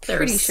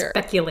pretty sure.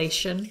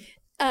 Speculation.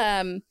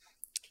 And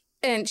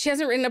she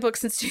hasn't written a book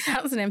since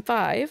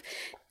 2005.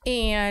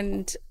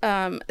 And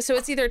so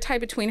it's either a tie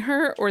between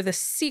her or The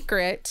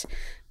Secret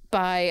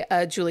by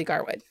Julie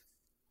Garwood.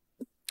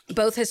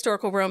 Both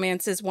historical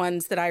romances,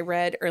 ones that I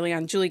read early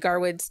on. Julie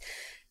Garwood's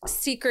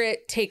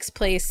Secret takes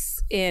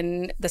place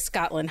in the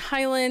Scotland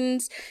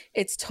Highlands.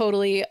 It's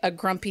totally a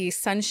grumpy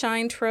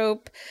sunshine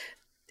trope.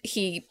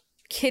 He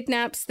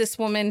kidnaps this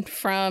woman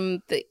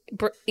from the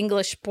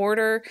English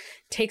border,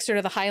 takes her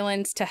to the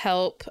Highlands to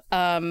help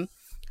her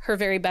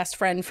very best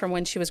friend from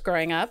when she was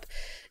growing up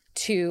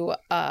to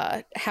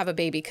have a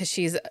baby, because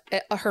she's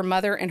her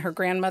mother and her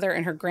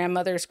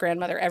grandmother's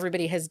grandmother,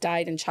 everybody has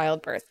died in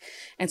childbirth.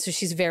 And so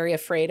she's very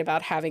afraid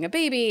about having a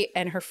baby,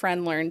 and her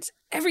friend learns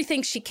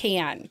everything she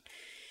can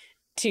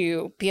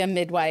to be a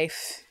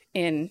midwife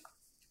in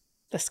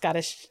the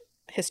Scottish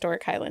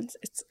historic Highlands.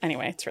 It's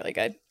really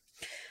good.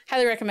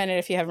 Highly recommend it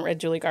if you haven't read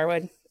Julie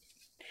Garwood.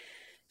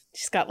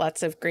 She's got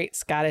lots of great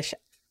Scottish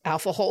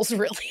alpha holes,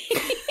 really.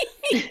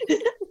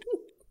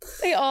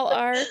 They all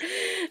are.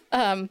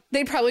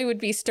 They probably would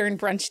be stern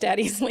brunch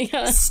daddies,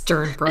 Leah.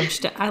 Stern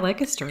brunch daddy. I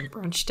like a stern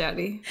brunch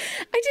daddy.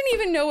 I didn't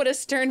even know what a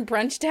stern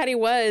brunch daddy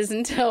was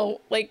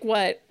until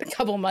a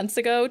couple months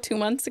ago, 2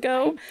 months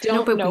ago.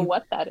 Don't know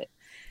what that is.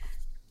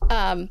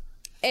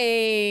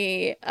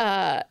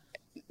 A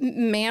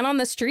man on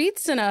the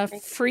streets and a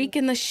freak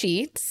in the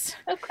sheets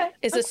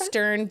is a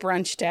stern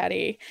brunch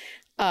daddy.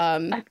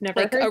 I've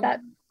never heard that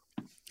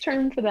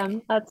term for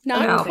them. That's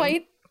not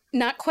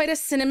quite a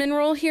cinnamon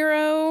roll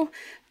hero,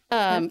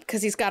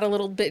 because he's got a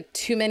little bit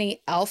too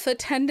many alpha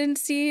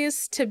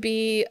tendencies to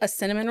be a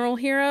cinnamon roll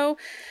hero.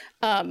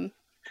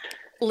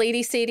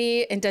 Lady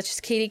Sadie and Duchess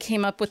Katie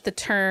came up with the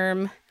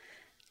term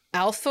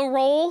alpha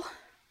roll.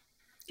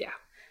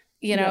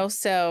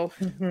 So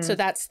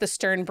that's the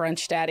stern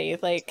brunch daddy.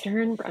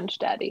 Stern brunch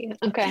daddy.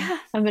 Okay.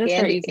 I'm going to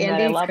start using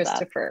that. I love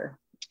that.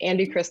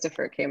 Andy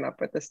Christopher came up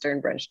with the stern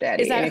brunch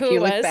daddy. Is that and who if you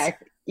it look was?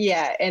 back,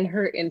 and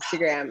her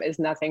Instagram is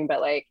nothing but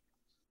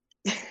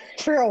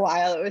for a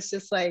while, it was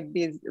just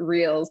these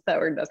reels that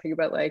were nothing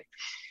but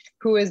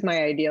who is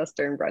my ideal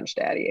stern brunch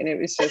daddy? And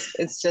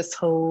it's just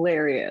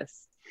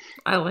hilarious.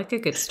 I like a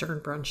good stern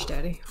brunch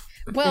daddy.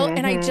 Well,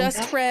 and I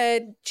just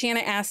read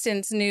Janet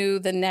Aston's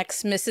The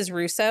Next Mrs.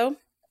 Russo,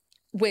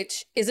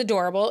 which is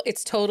adorable.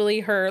 It's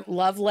totally her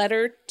love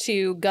letter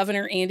to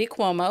Governor Andy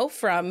Cuomo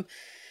from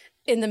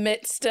in the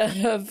midst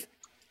of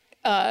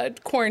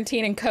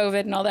quarantine and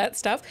COVID and all that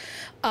stuff.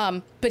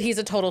 But he's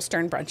a total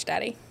stern brunch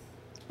daddy,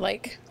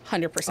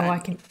 100%. Oh,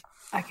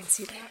 I can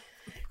see that.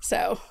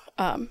 So,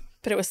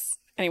 but it was,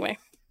 anyway,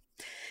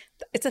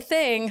 it's a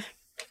thing.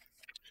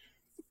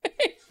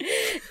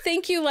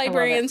 Thank you,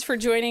 librarians, for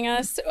joining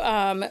us.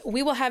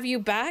 We will have you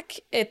back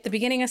at the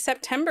beginning of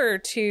September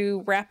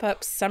to wrap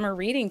up Summer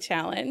Reading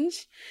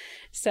Challenge.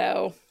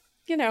 So,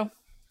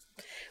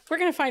 we're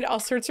going to find all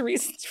sorts of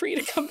reasons for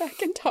you to come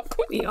back and talk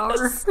with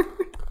us.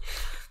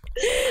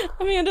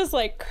 Amanda's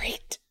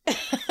great.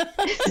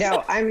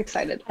 No, I'm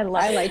excited. I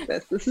like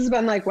this. This has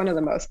been one of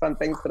the most fun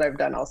things that I've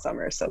done all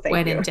summer. So thank you.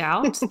 When in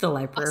doubt, the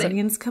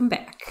librarians come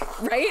back.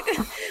 Right?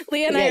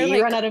 Leah and I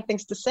are run out of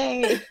things to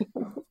say.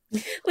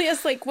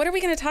 Leah's what are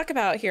we going to talk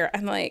about here?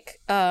 I'm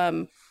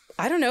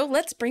I don't know.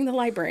 Let's bring the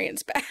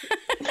librarians back.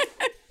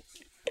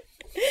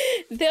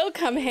 They'll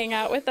come hang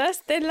out with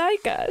us. They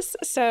like us.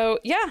 So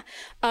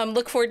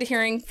look forward to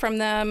hearing from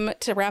them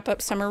to wrap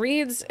up summer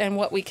reads and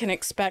what we can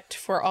expect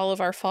for all of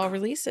our fall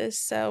releases.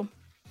 So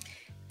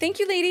thank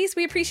you, ladies.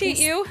 We appreciate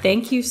you.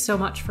 Thank you so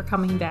much for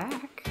coming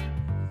back.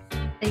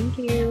 Thank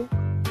you.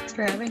 Thanks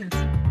for having us.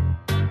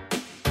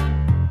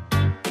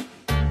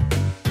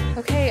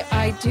 Okay,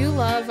 I do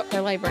love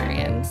our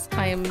librarians.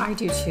 I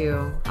do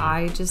too.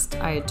 I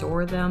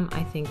adore them.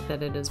 I think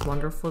that it is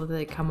wonderful that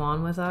they come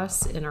on with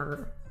us and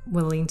are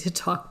willing to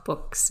talk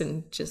books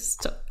and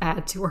just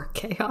add to our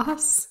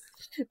chaos.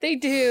 They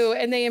do,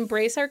 and they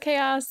embrace our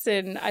chaos,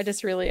 and I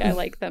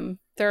like them.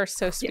 They're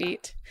so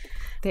sweet. Yeah,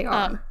 they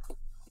are.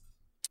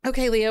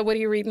 Okay, Leah, what are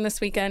you reading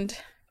this weekend?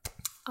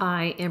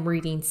 I am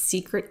reading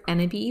Secret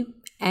Enemy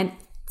and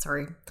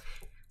let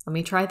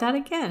me try that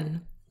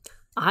again.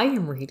 I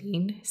am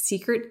reading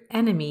Secret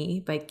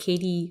Enemy by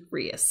Katie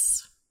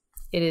Reus.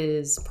 It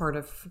is part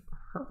of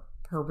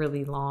her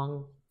really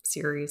long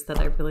series that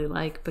I really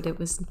like, but it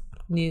was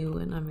new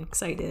and I'm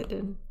excited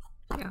and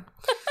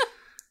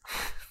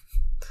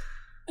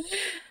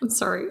I'm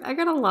sorry. I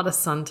got a lot of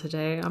sun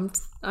today. I'm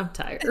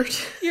tired.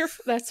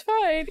 That's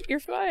fine.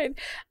 You're fine.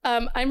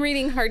 I'm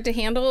reading Hard to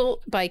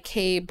Handle by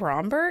Kay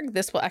Bromberg.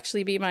 This will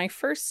actually be my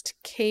first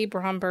Kay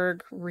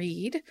Bromberg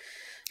read.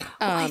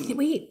 I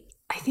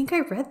think I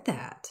read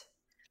that.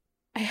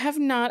 I have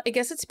not. I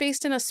guess it's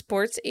based in a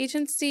sports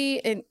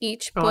agency, and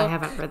each book... Oh, I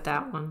haven't read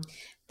that one.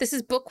 This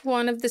is book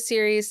one of the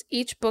series.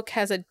 Each book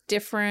has a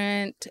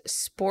different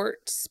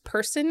sports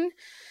person.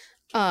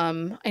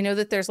 I know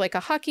that there's a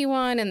hockey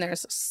one, and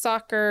there's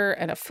soccer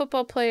and a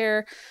football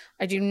player.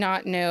 I do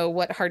not know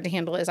what Hard to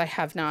Handle is. I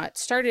have not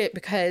started it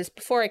because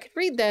before I could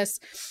read this,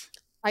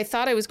 I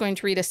thought I was going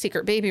to read a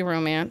secret baby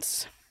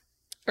romance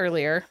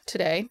earlier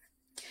today.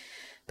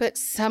 But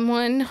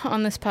someone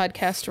on this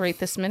podcast right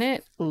this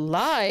minute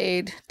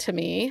lied to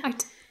me.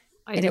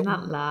 I did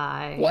not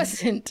lie.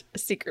 Wasn't a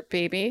secret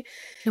baby.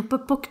 No,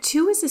 but book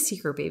 2 is a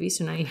secret baby,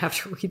 so now you have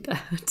to read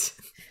that.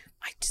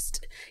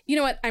 You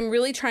know what? I'm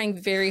really trying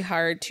very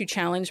hard to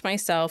challenge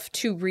myself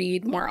to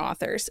read more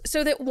authors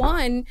so that,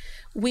 one,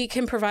 we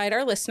can provide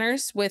our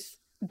listeners with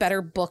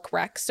better book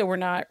recs, so we're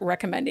not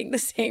recommending the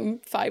same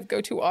 5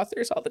 go-to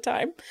authors all the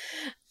time.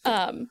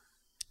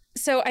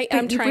 So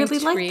I'm trying to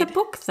read. You really liked the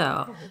book,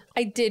 though.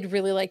 I did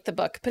really like the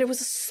book, but it was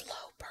a slow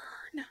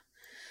burn.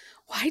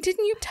 Why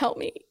didn't you tell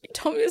me? You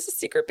told me it was a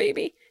secret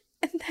baby,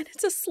 and then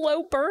it's a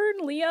slow burn,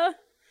 Leah.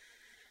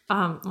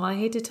 Well, I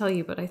hate to tell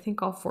you, but I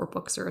think all 4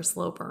 books are a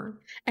slow burn.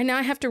 And now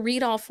I have to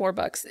read all 4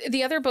 books.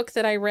 The other book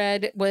that I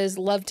read was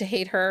Love to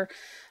Hate Her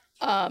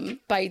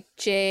by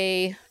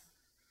Jay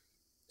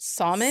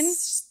Salmon.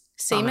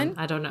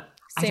 I don't know.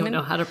 I don't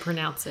know how to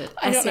pronounce it.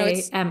 I don't know.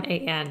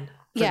 Saman.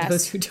 For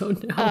those who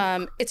don't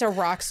know. It's a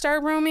rock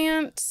star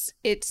romance.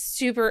 It's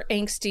super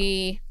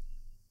angsty.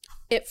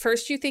 At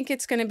first, you think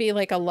it's going to be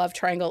like a love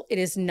triangle. It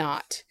is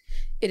not.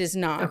 It is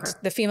not. Okay.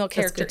 The female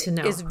character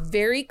is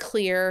very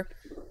clear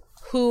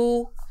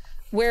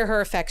where her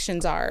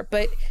affections are.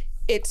 But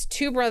it's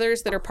two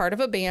brothers that are part of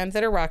a band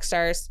that are rock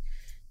stars.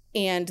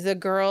 And the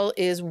girl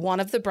is one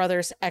of the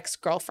brothers'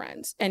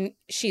 ex-girlfriends. And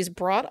she's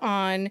brought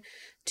on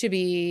to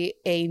be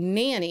a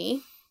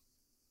nanny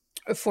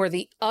for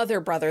the other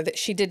brother that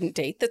she didn't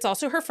date. That's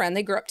also her friend.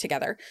 They grew up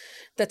together.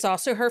 That's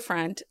also her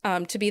friend,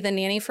 to be the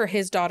nanny for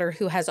his daughter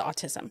who has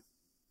autism.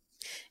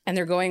 And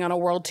they're going on a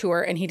world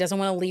tour, and he doesn't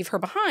want to leave her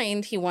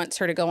behind. He wants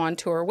her to go on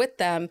tour with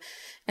them.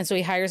 And so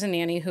he hires a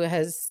nanny who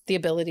has the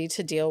ability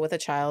to deal with a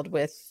child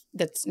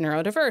that's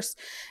neurodiverse.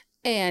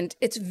 And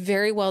it's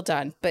very well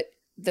done. But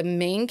the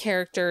main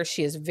character,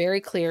 she is very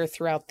clear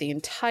throughout the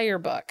entire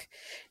book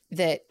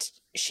that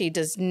she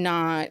does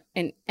not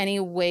in any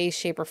way,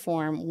 shape, or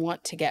form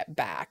want to get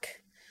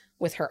back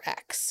with her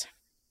ex.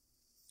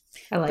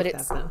 I like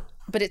that then.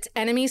 But it's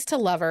enemies to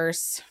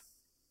lovers,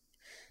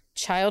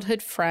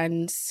 childhood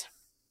friends.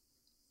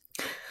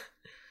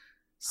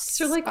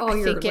 So like all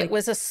I think it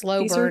was a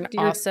slow burn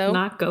also.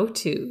 Not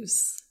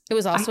go-tos. It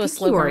was also a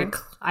slow burn.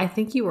 I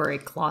think you are a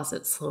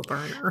closet slow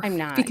burner. I'm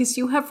not. Because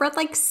you have read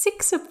like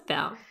 6 of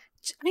them.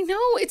 I know.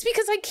 It's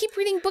because I keep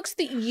reading books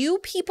that you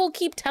people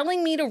keep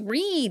telling me to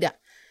read.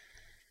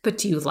 But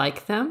do you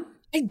like them?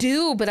 I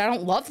do, but I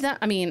don't love them.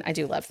 I mean, I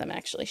do love them,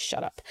 actually.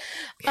 Shut up.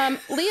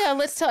 Leah,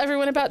 let's tell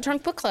everyone about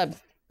Drunk Book Club.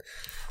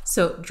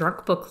 So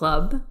Drunk Book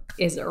Club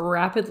is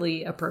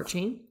rapidly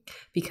approaching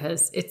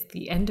because it's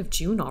the end of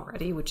June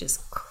already, which is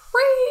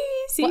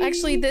crazy. Well,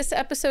 actually, this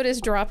episode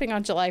is dropping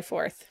on July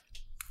 4th.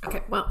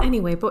 Okay, well,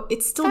 anyway, but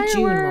it's still Fireworks.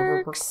 June while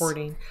we're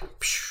recording.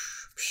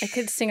 I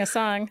could sing a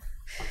song.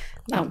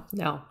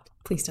 No,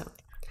 please don't.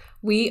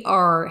 We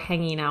are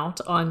hanging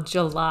out on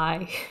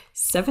July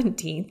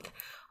 17th.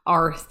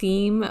 Our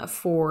theme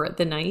for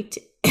the night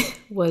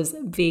was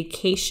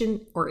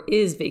vacation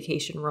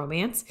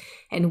romance.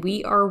 And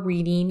we are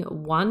reading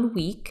 1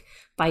 Week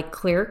by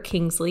Claire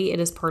Kingsley. It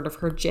is part of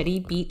her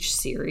Jetty Beach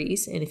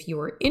series. And if you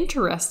are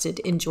interested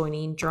in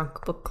joining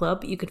Drunk Book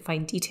Club, you can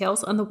find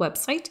details on the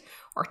website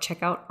or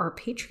check out our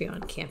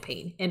Patreon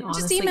campaign. And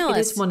honestly, it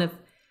is one of...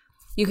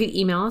 You could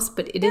email us,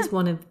 but it is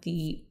one of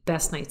the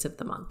best nights of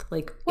the month.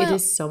 Like, it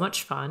is so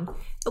much fun.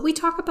 We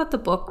talk about the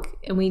book,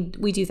 and we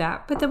do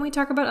that, but then we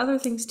talk about other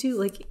things too.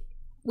 Like,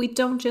 we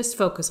don't just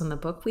focus on the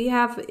book.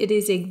 It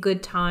is a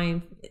good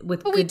time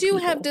with But we do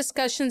have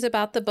discussions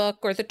about the book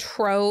or the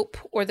trope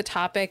or the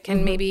topic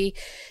and maybe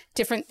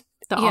different...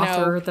 The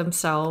author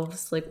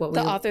themselves, like what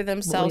the author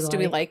themselves, do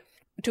we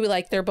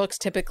like their books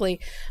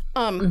typically?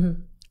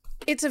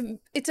 It's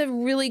a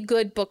really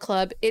good book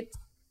club.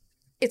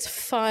 It's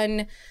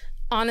fun.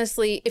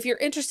 Honestly, if you're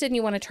interested and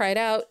you want to try it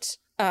out,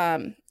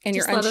 and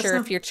you're unsure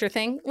if it's your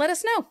thing, let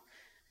us know.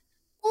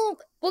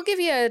 We'll give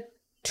you a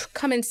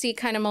come and see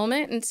kind of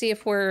moment and see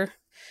if we're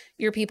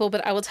your people.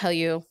 But I will tell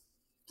you,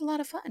 a lot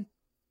of fun.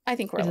 I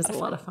think it is a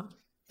lot of fun.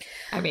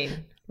 I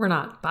mean, we're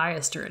not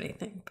biased or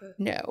anything, but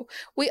no.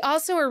 We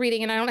also are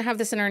reading, and I don't have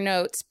this in our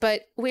notes,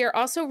 but we are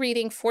also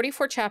reading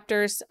 44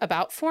 chapters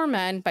About 4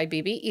 Men by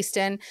B.B.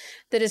 Easton.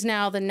 That is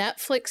now the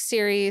Netflix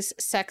series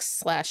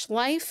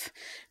Sex/Life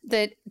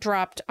that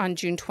dropped on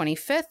June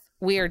 25th.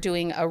 We are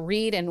doing a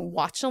read and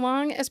watch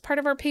along as part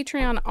of our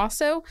Patreon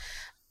also.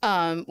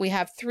 We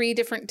have 3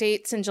 different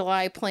dates in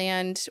July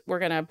planned. We're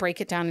going to break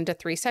it down into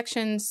 3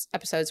 sections,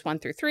 episodes 1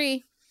 through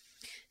 3.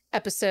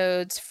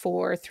 Episodes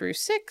 4 through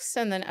 6,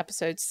 and then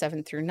episodes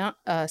 7 through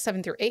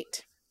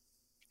 8.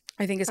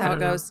 I think is how it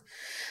goes.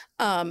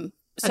 So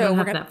I don't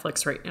have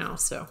Netflix right now,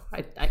 so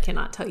I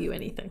cannot tell you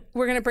anything.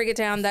 We're going to break it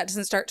down. That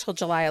doesn't start till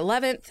July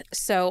 11th.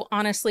 So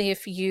honestly,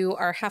 if you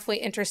are halfway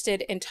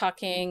interested in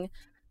talking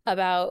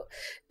about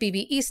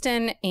B.B.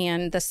 Easton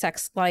and the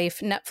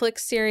Sex/Life Netflix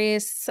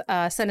series,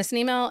 send us an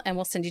email and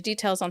we'll send you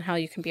details on how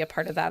you can be a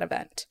part of that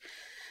event.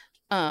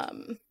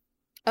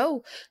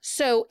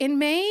 So in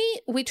May,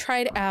 we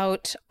tried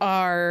out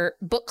our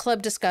book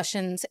club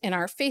discussions in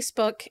our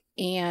Facebook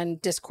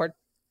and Discord.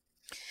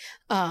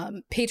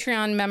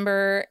 Patreon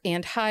member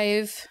and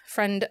Hive,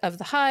 friend of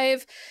the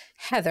Hive,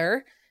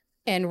 Heather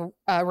and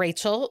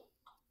Rachel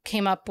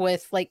came up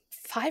with like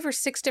 5 or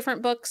 6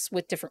 different books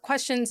with different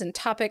questions and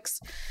topics,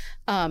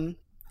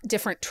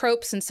 different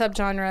tropes and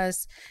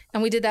subgenres.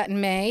 And we did that in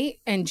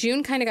May, and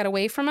June kind of got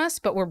away from us,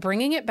 but we're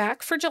bringing it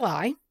back for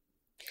July.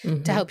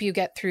 To help you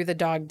get through the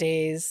dog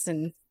days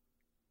and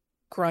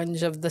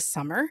grunge of the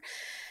summer.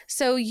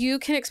 So you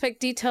can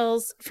expect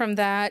details from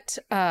that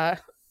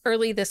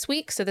early this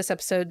week. So this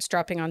episode's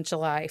dropping on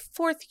July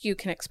 4th. You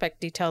can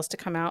expect details to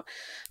come out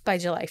by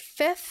July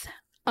 5th.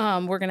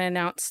 We're going to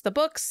announce the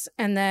books,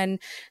 and then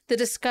the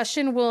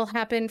discussion will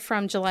happen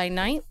from July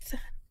 9th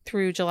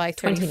through July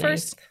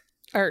 31st.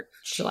 Or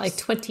July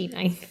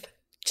 29th.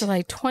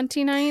 July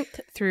 29th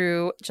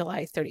through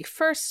July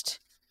 31st.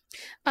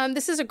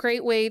 This is a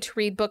great way to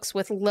read books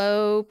with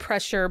low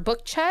pressure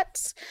book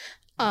chats.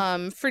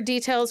 For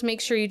details, make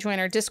sure you join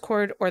our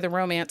Discord or the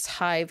Romance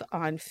Hive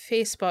on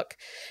Facebook.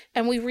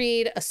 And we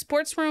read a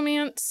sports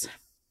romance,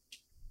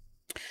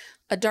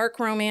 a dark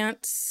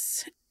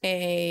romance,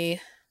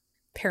 a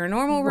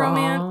paranormal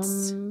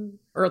romance,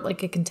 or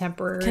like a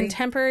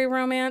contemporary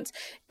romance,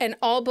 and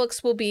all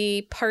books will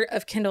be part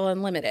of Kindle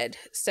Unlimited.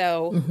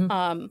 So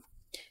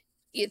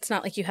it's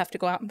not like you have to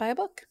go out and buy a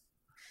book.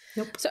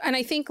 Nope. So, and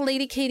I think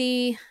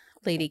Duchess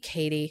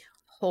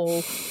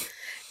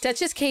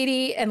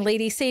Katie and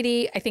Lady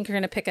Sadie, I think you're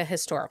going to pick a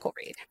historical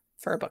read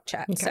for a book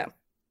chat. Okay. So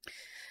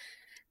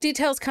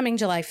details coming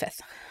July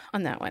 5th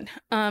on that one.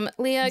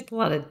 Leah, there's a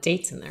lot of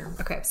dates in there.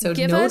 Okay, so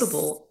the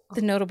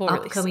notable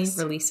upcoming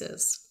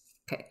releases.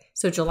 Okay,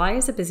 so July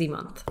is a busy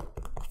month.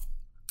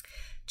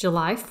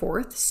 July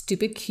 4th,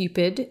 Stupid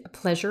Cupid,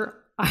 Pleasure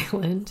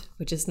Island,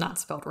 which is not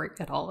spelled right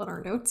at all in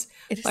our notes,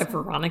 by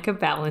Veronica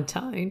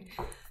Valentine.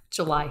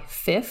 July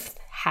 5th,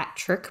 Hat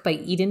Trick by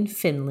Eden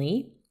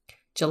Finley.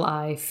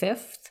 July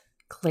 5th,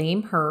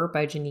 Claim Her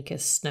by Janika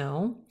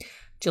Snow.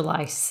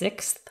 July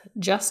 6th,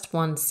 Just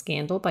One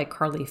Scandal by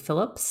Carly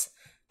Phillips.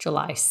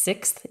 July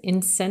 6th,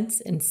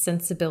 Incense and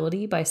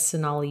Sensibility by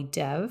Sonali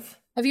Dev.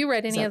 Have you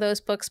read any of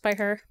those books by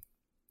her?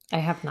 I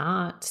have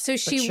not. So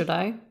should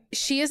I?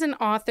 She is an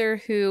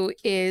author who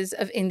is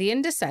of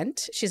Indian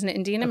descent. She's an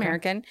Indian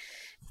American,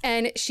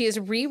 and she is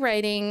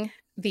rewriting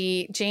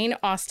the Jane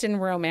Austen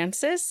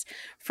romances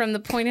from the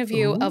point of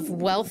view of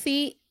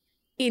wealthy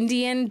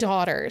Indian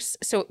daughters.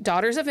 So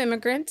daughters of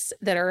immigrants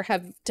that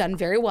have done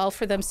very well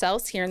for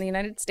themselves here in the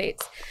United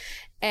States.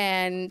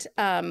 And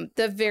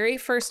the very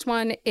first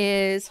one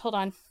is, hold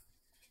on.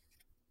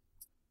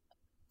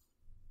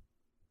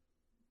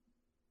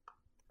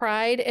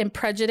 Pride and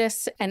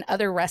Prejudice and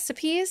Other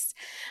Recipes.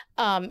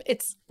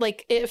 It's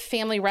like a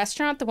family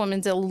restaurant. The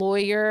woman's a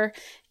lawyer,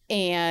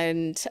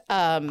 and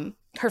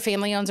her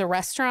family owns a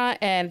restaurant,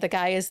 and the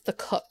guy is the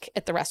cook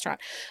at the restaurant.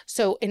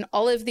 So in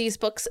all of these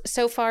books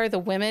so far, the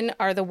women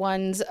are the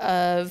ones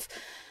of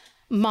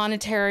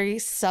monetary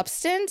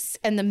substance,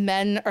 and the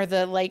men are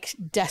the like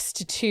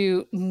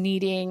destitute,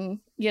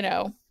 needing,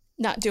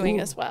 not doing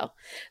as well.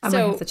 I might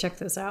have to check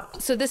this out.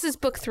 So this is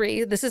book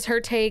 3. This is her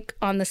take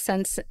on the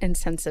Sense and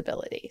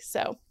Sensibility.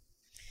 So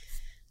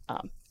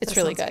it's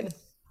really good.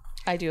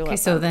 I do love it. Okay,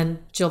 so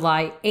then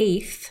July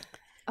 8th,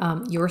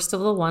 You're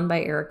Still the One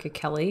by Erica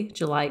Kelly.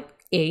 July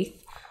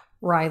 8th,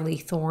 Riley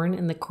Thorne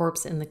and the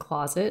Corpse in the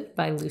Closet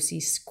by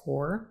Lucy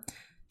Score.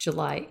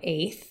 July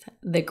 8th,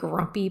 The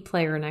Grumpy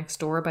Player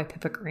Next Door by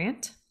Pippa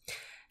Grant.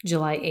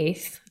 July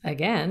 8th,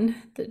 again,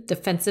 The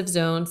Defensive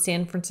Zone,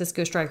 San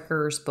Francisco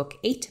Strikers, Book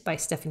 8 by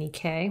Stephanie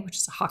Kay, which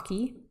is a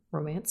hockey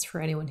romance for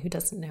anyone who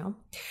doesn't know.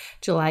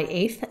 July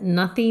 8th,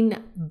 Nothing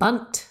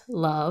But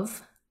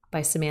Love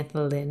by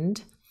Samantha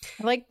Lind.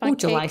 I like Bundt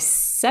July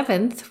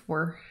 7th,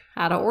 we're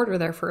out of order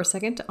there for a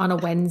second, On a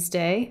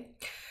Wednesday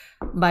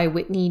by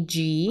Whitney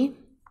G.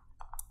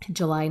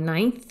 July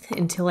 9th,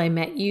 Until I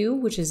Met You,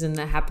 which is in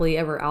the Happily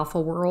Ever Alpha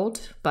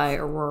World by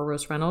Aurora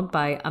Rose Reynolds,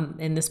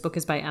 and this book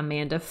is by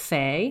Amanda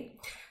Fay.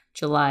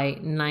 July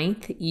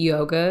 9th,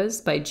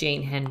 Yogas by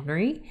Jane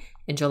Henry.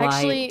 And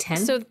July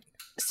 10th.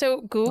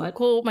 So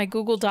Google, my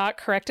Google Doc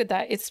corrected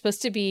that. It's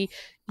supposed to be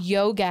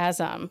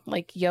Yogasm,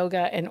 like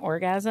yoga and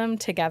orgasm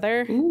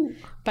together. Ooh.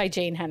 By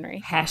Jane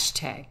Henry.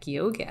 Hashtag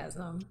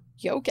Yogasm.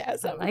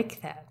 Yogasm. I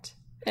like that.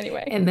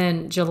 Anyway. And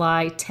then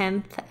July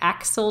 10th,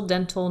 Axel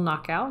Dental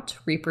Knockout,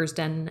 Reaper's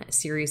Den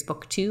Series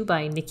Book 2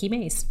 by Nikki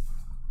Mays.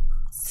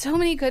 So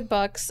many good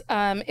books.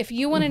 If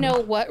you want to know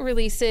what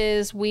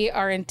releases we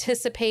are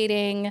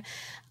anticipating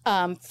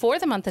for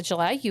the month of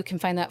July, you can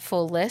find that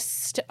full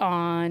list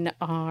on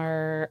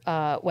our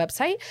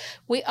website.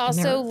 We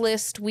also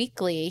list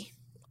weekly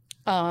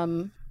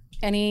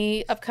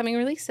any upcoming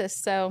releases.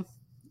 So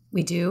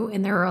we do.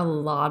 And there are a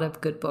lot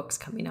of good books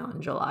coming out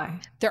in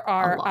July. There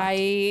are.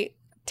 I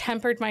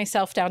tempered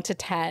myself down to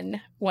 10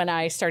 when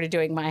I started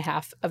doing my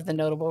half of the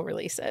notable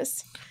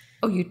releases.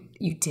 Oh,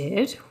 you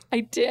did?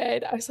 I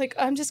did. I was like,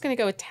 I'm just going to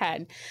go with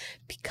 10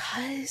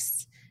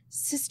 because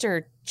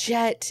Sister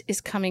Jet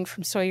is coming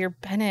from Sawyer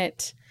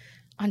Bennett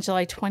on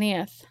July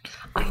 20th.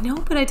 I know,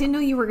 but I didn't know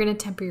you were going to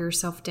temper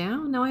yourself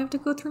down. Now I have to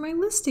go through my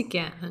list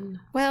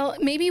again. Well,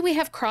 maybe we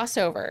have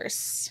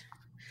crossovers.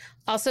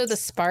 Also, The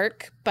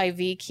Spark by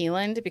Vi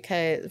Keeland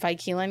because I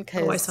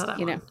saw that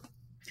one.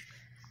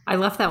 I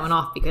left that one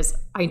off because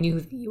I knew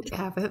that you would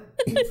have it.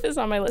 It's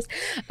on my list.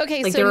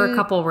 Okay, so there were a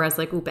couple where I was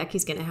like, "Ooh,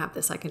 Becky's gonna have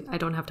this. I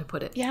don't have to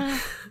put it." Yeah.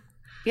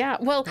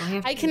 Well,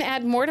 I can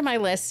add more to my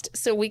list,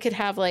 so we could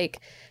have like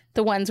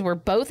the ones we're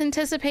both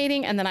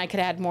anticipating, and then I could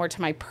add more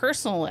to my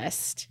personal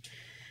list.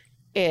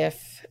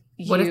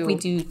 What if we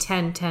do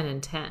 10, 10,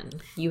 and 10?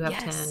 You have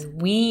 10.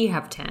 We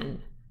have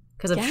 10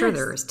 because I'm sure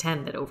there's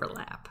 10 that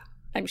overlap.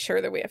 I'm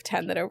sure that we have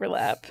 10 that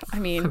overlap. I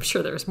mean, I'm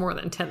sure there's more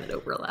than 10 that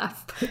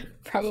overlap.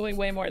 Probably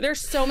way more. There's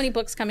so many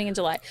books coming in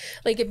July.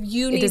 Like if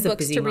you need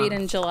books to read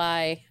in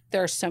July,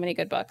 there are so many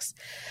good books.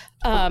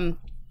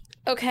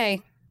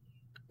 Okay.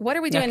 What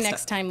are we doing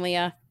next time,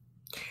 Leah?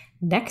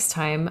 Next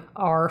time,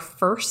 our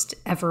first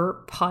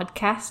ever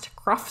podcast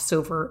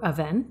crossover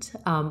event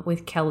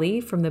with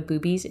Kelly from the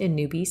Boobies and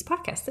Newbies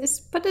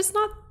podcast. But it's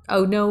not,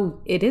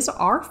 it is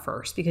our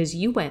first because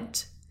you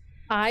went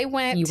I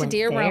went to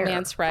Dear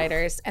Romance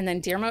Writers, and then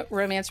Dear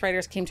Romance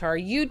Writers came to our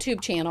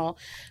YouTube channel,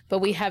 but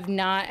we have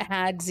not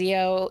had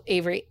Zio,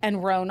 Avery,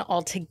 and Roan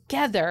all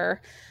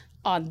together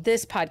on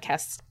this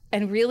podcast.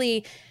 And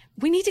really,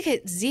 we need to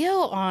get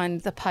Zio on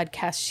the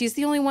podcast. She's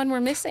the only one we're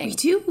missing. We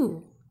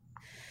do.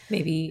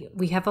 Maybe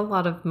we have a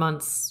lot of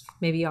months,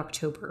 maybe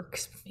October.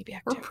 Maybe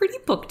October. We're pretty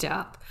booked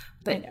up.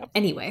 But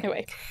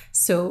anyway,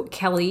 so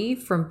Kelly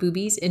from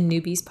Boobies and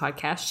Newbies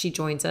podcast, she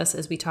joins us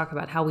as we talk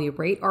about how we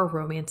rate our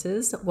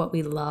romances, what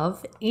we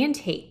love and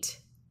hate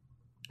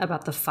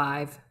about the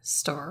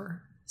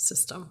 5-star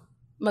system.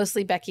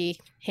 Mostly Becky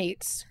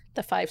hates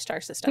the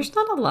 5-star system. There's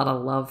not a lot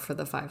of love for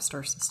the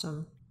 5-star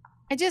system.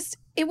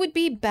 It would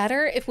be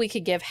better if we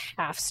could give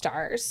half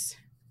stars.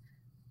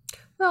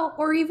 Well,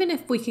 or even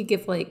if we could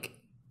give like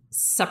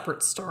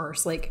separate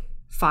stars, like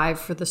 5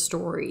 for the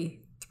story,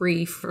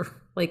 3 for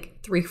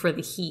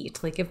the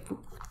heat. Like if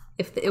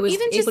it was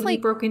able to be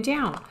broken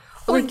down.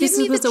 Or like this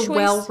was a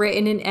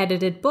well-written and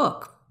edited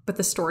book, but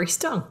the story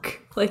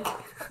stunk. Like,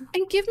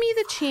 and give me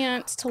the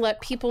chance to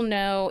let people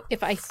know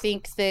if I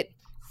think that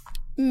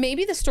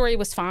maybe the story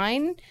was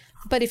fine,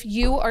 but if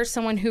you are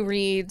someone who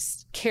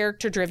reads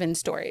character-driven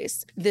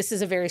stories, this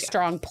is a very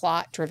strong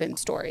plot-driven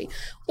story,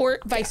 or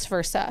vice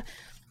versa.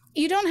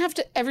 You don't have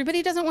to,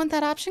 everybody doesn't want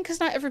that option because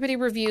not everybody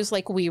reviews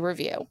like we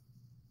review.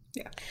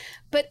 Yeah.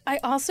 But I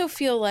also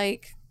feel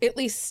like, at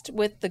least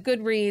with the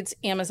Goodreads,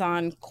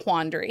 Amazon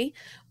quandary,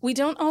 we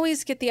don't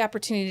always get the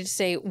opportunity to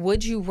say,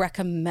 would you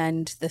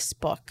recommend this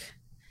book?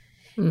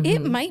 Mm-hmm.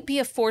 It might be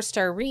a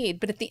 4-star read,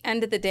 but at the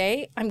end of the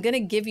day, I'm going to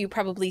give you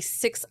probably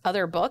 6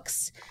 other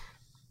books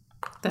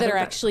that are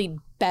actually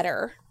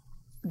better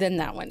than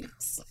that one.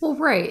 Well,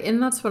 right. And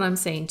that's what I'm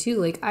saying too.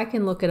 Like, I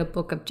can look at a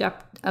book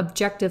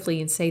objectively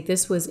and say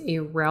this was a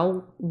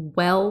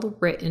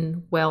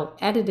well-written,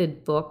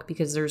 well-edited book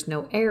because there's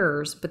no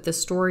errors, but the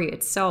story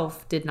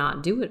itself did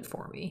not do it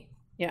for me.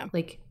 Yeah.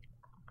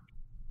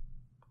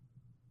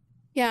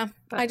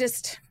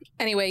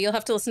 Anyway, you'll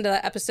have to listen to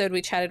that episode.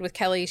 We chatted with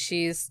Kelly.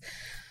 She's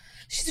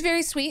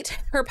very sweet.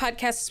 Her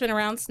podcast has been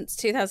around since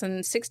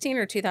 2016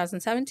 or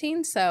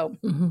 2017. So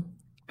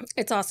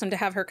it's awesome to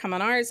have her come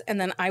on ours. And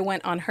then I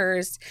went on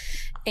hers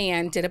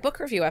and did a book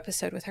review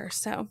episode with her.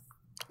 So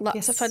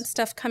lots of fun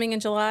stuff coming in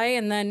July.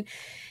 And then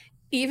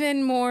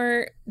even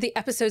more, the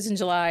episodes in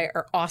July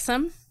are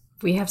awesome.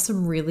 We have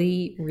some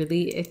really,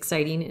 really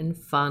exciting and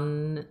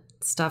fun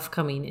stuff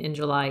coming in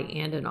July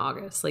and in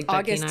August. Like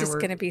August is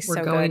going to be so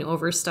good. We're going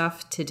over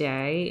stuff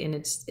today, and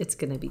it's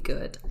going to be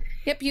good.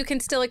 Yep, you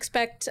can still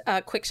expect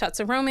Quick Shots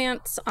of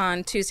Romance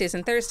on Tuesdays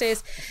and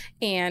Thursdays,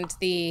 and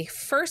the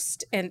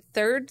first and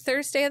third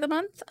Thursday of the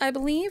month, I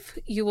believe,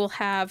 you will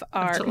have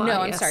our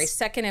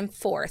second and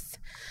fourth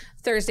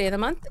Thursday of the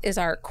month is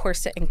our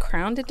Corset and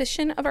Crowned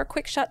edition of our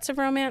Quick Shots of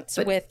Romance.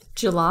 But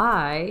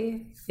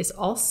July is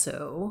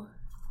also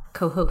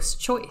co-host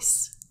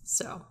choice.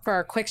 So for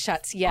our Quick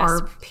Shots, yes.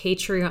 Our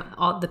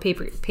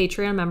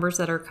Patreon members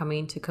that are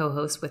coming to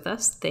co-host with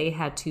us, they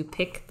had to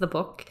pick the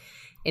book,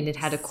 and it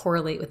had to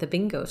correlate with the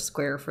bingo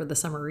square for the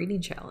summer reading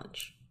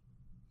challenge.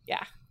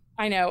 Yeah,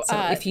 I know. So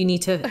if you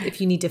need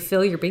to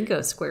fill your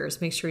bingo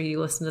squares, make sure you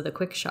listen to the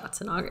Quick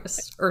Shots in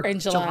August or in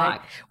July.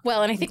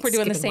 Well, and I think we're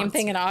doing the same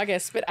thing in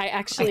August, but I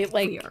actually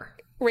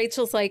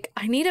Rachel's like,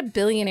 I need a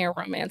billionaire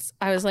romance.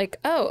 I was like,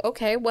 oh,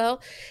 okay, well,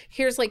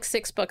 here's like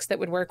 6 books that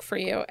would work for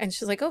you. And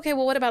she's like, okay,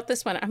 well, what about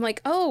this one? I'm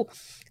like, oh,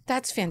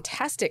 that's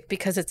fantastic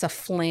because it's a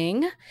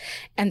fling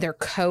and they're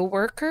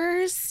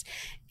co-workers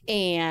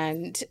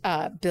and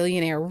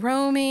billionaire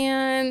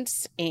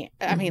romance. And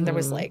I mean, there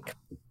was like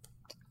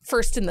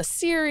first in the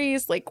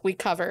series, like we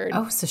covered.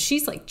 Oh, so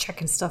she's like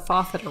checking stuff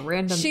off at a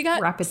random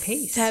rapid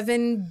pace.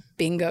 7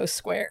 bingo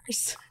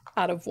squares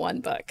out of 1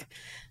 book.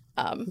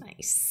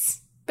 Nice.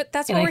 But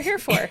that's what we're here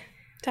for,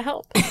 to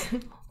help.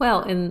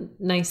 Well, and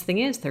nice thing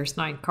is there's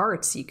 9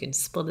 cards, so you can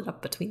split it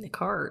up between the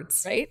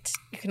cards. Right?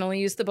 You can only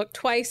use the book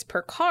twice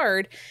per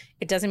card.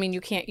 It doesn't mean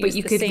you can't use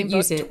the same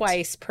book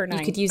twice per 9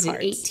 cards. You could use it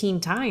 18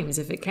 times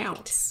if it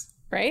counts.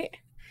 Right?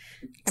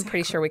 Exactly. I'm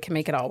pretty sure we can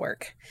make it all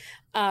work.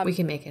 We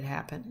can make it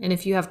happen. And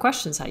if you have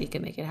questions how you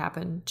can make it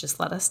happen, just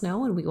let us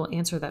know and we will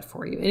answer that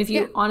for you. And if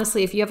you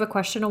honestly, if you have a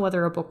question on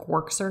whether a book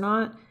works or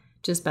not,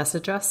 just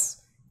message us.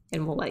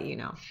 And we'll let you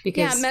know.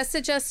 Because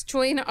message us,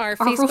 join our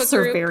Facebook rules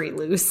group. Are very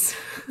loose.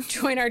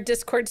 Join our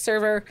Discord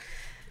server.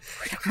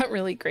 We're not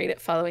really great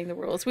at following the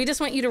rules. We just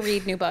want you to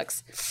read new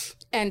books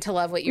and to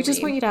love what you read. We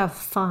just want you to have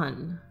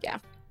fun. Yeah.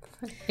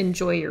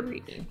 Enjoy your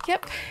reading.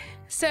 Yep.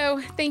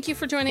 So thank you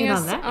for joining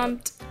us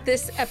on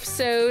this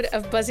episode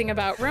of Buzzing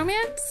About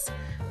Romance.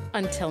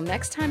 Until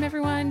next time,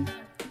 everyone.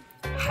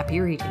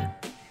 Happy reading.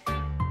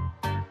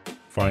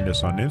 Find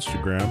us on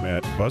Instagram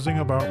at Buzzing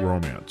About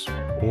Romance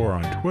or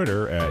on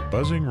Twitter at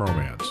Buzzing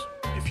Romance.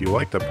 If you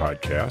like the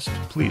podcast,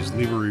 please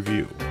leave a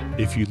review.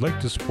 If you'd like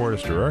to support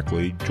us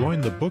directly,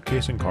 join the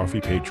Bookcase and Coffee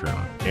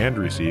Patreon and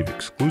receive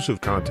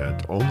exclusive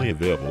content only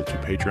available to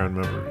Patreon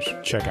members.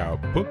 Check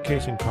out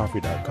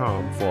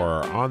bookcaseandcoffee.com for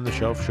our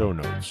on-the-shelf show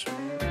notes.